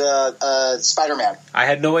and Spider-Man. I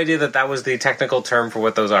had no idea that was the technical term for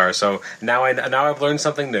what those are. So now I've learned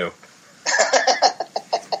something new.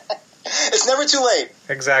 It's never too late.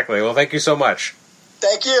 Exactly. Well, thank you so much.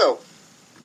 Thank you.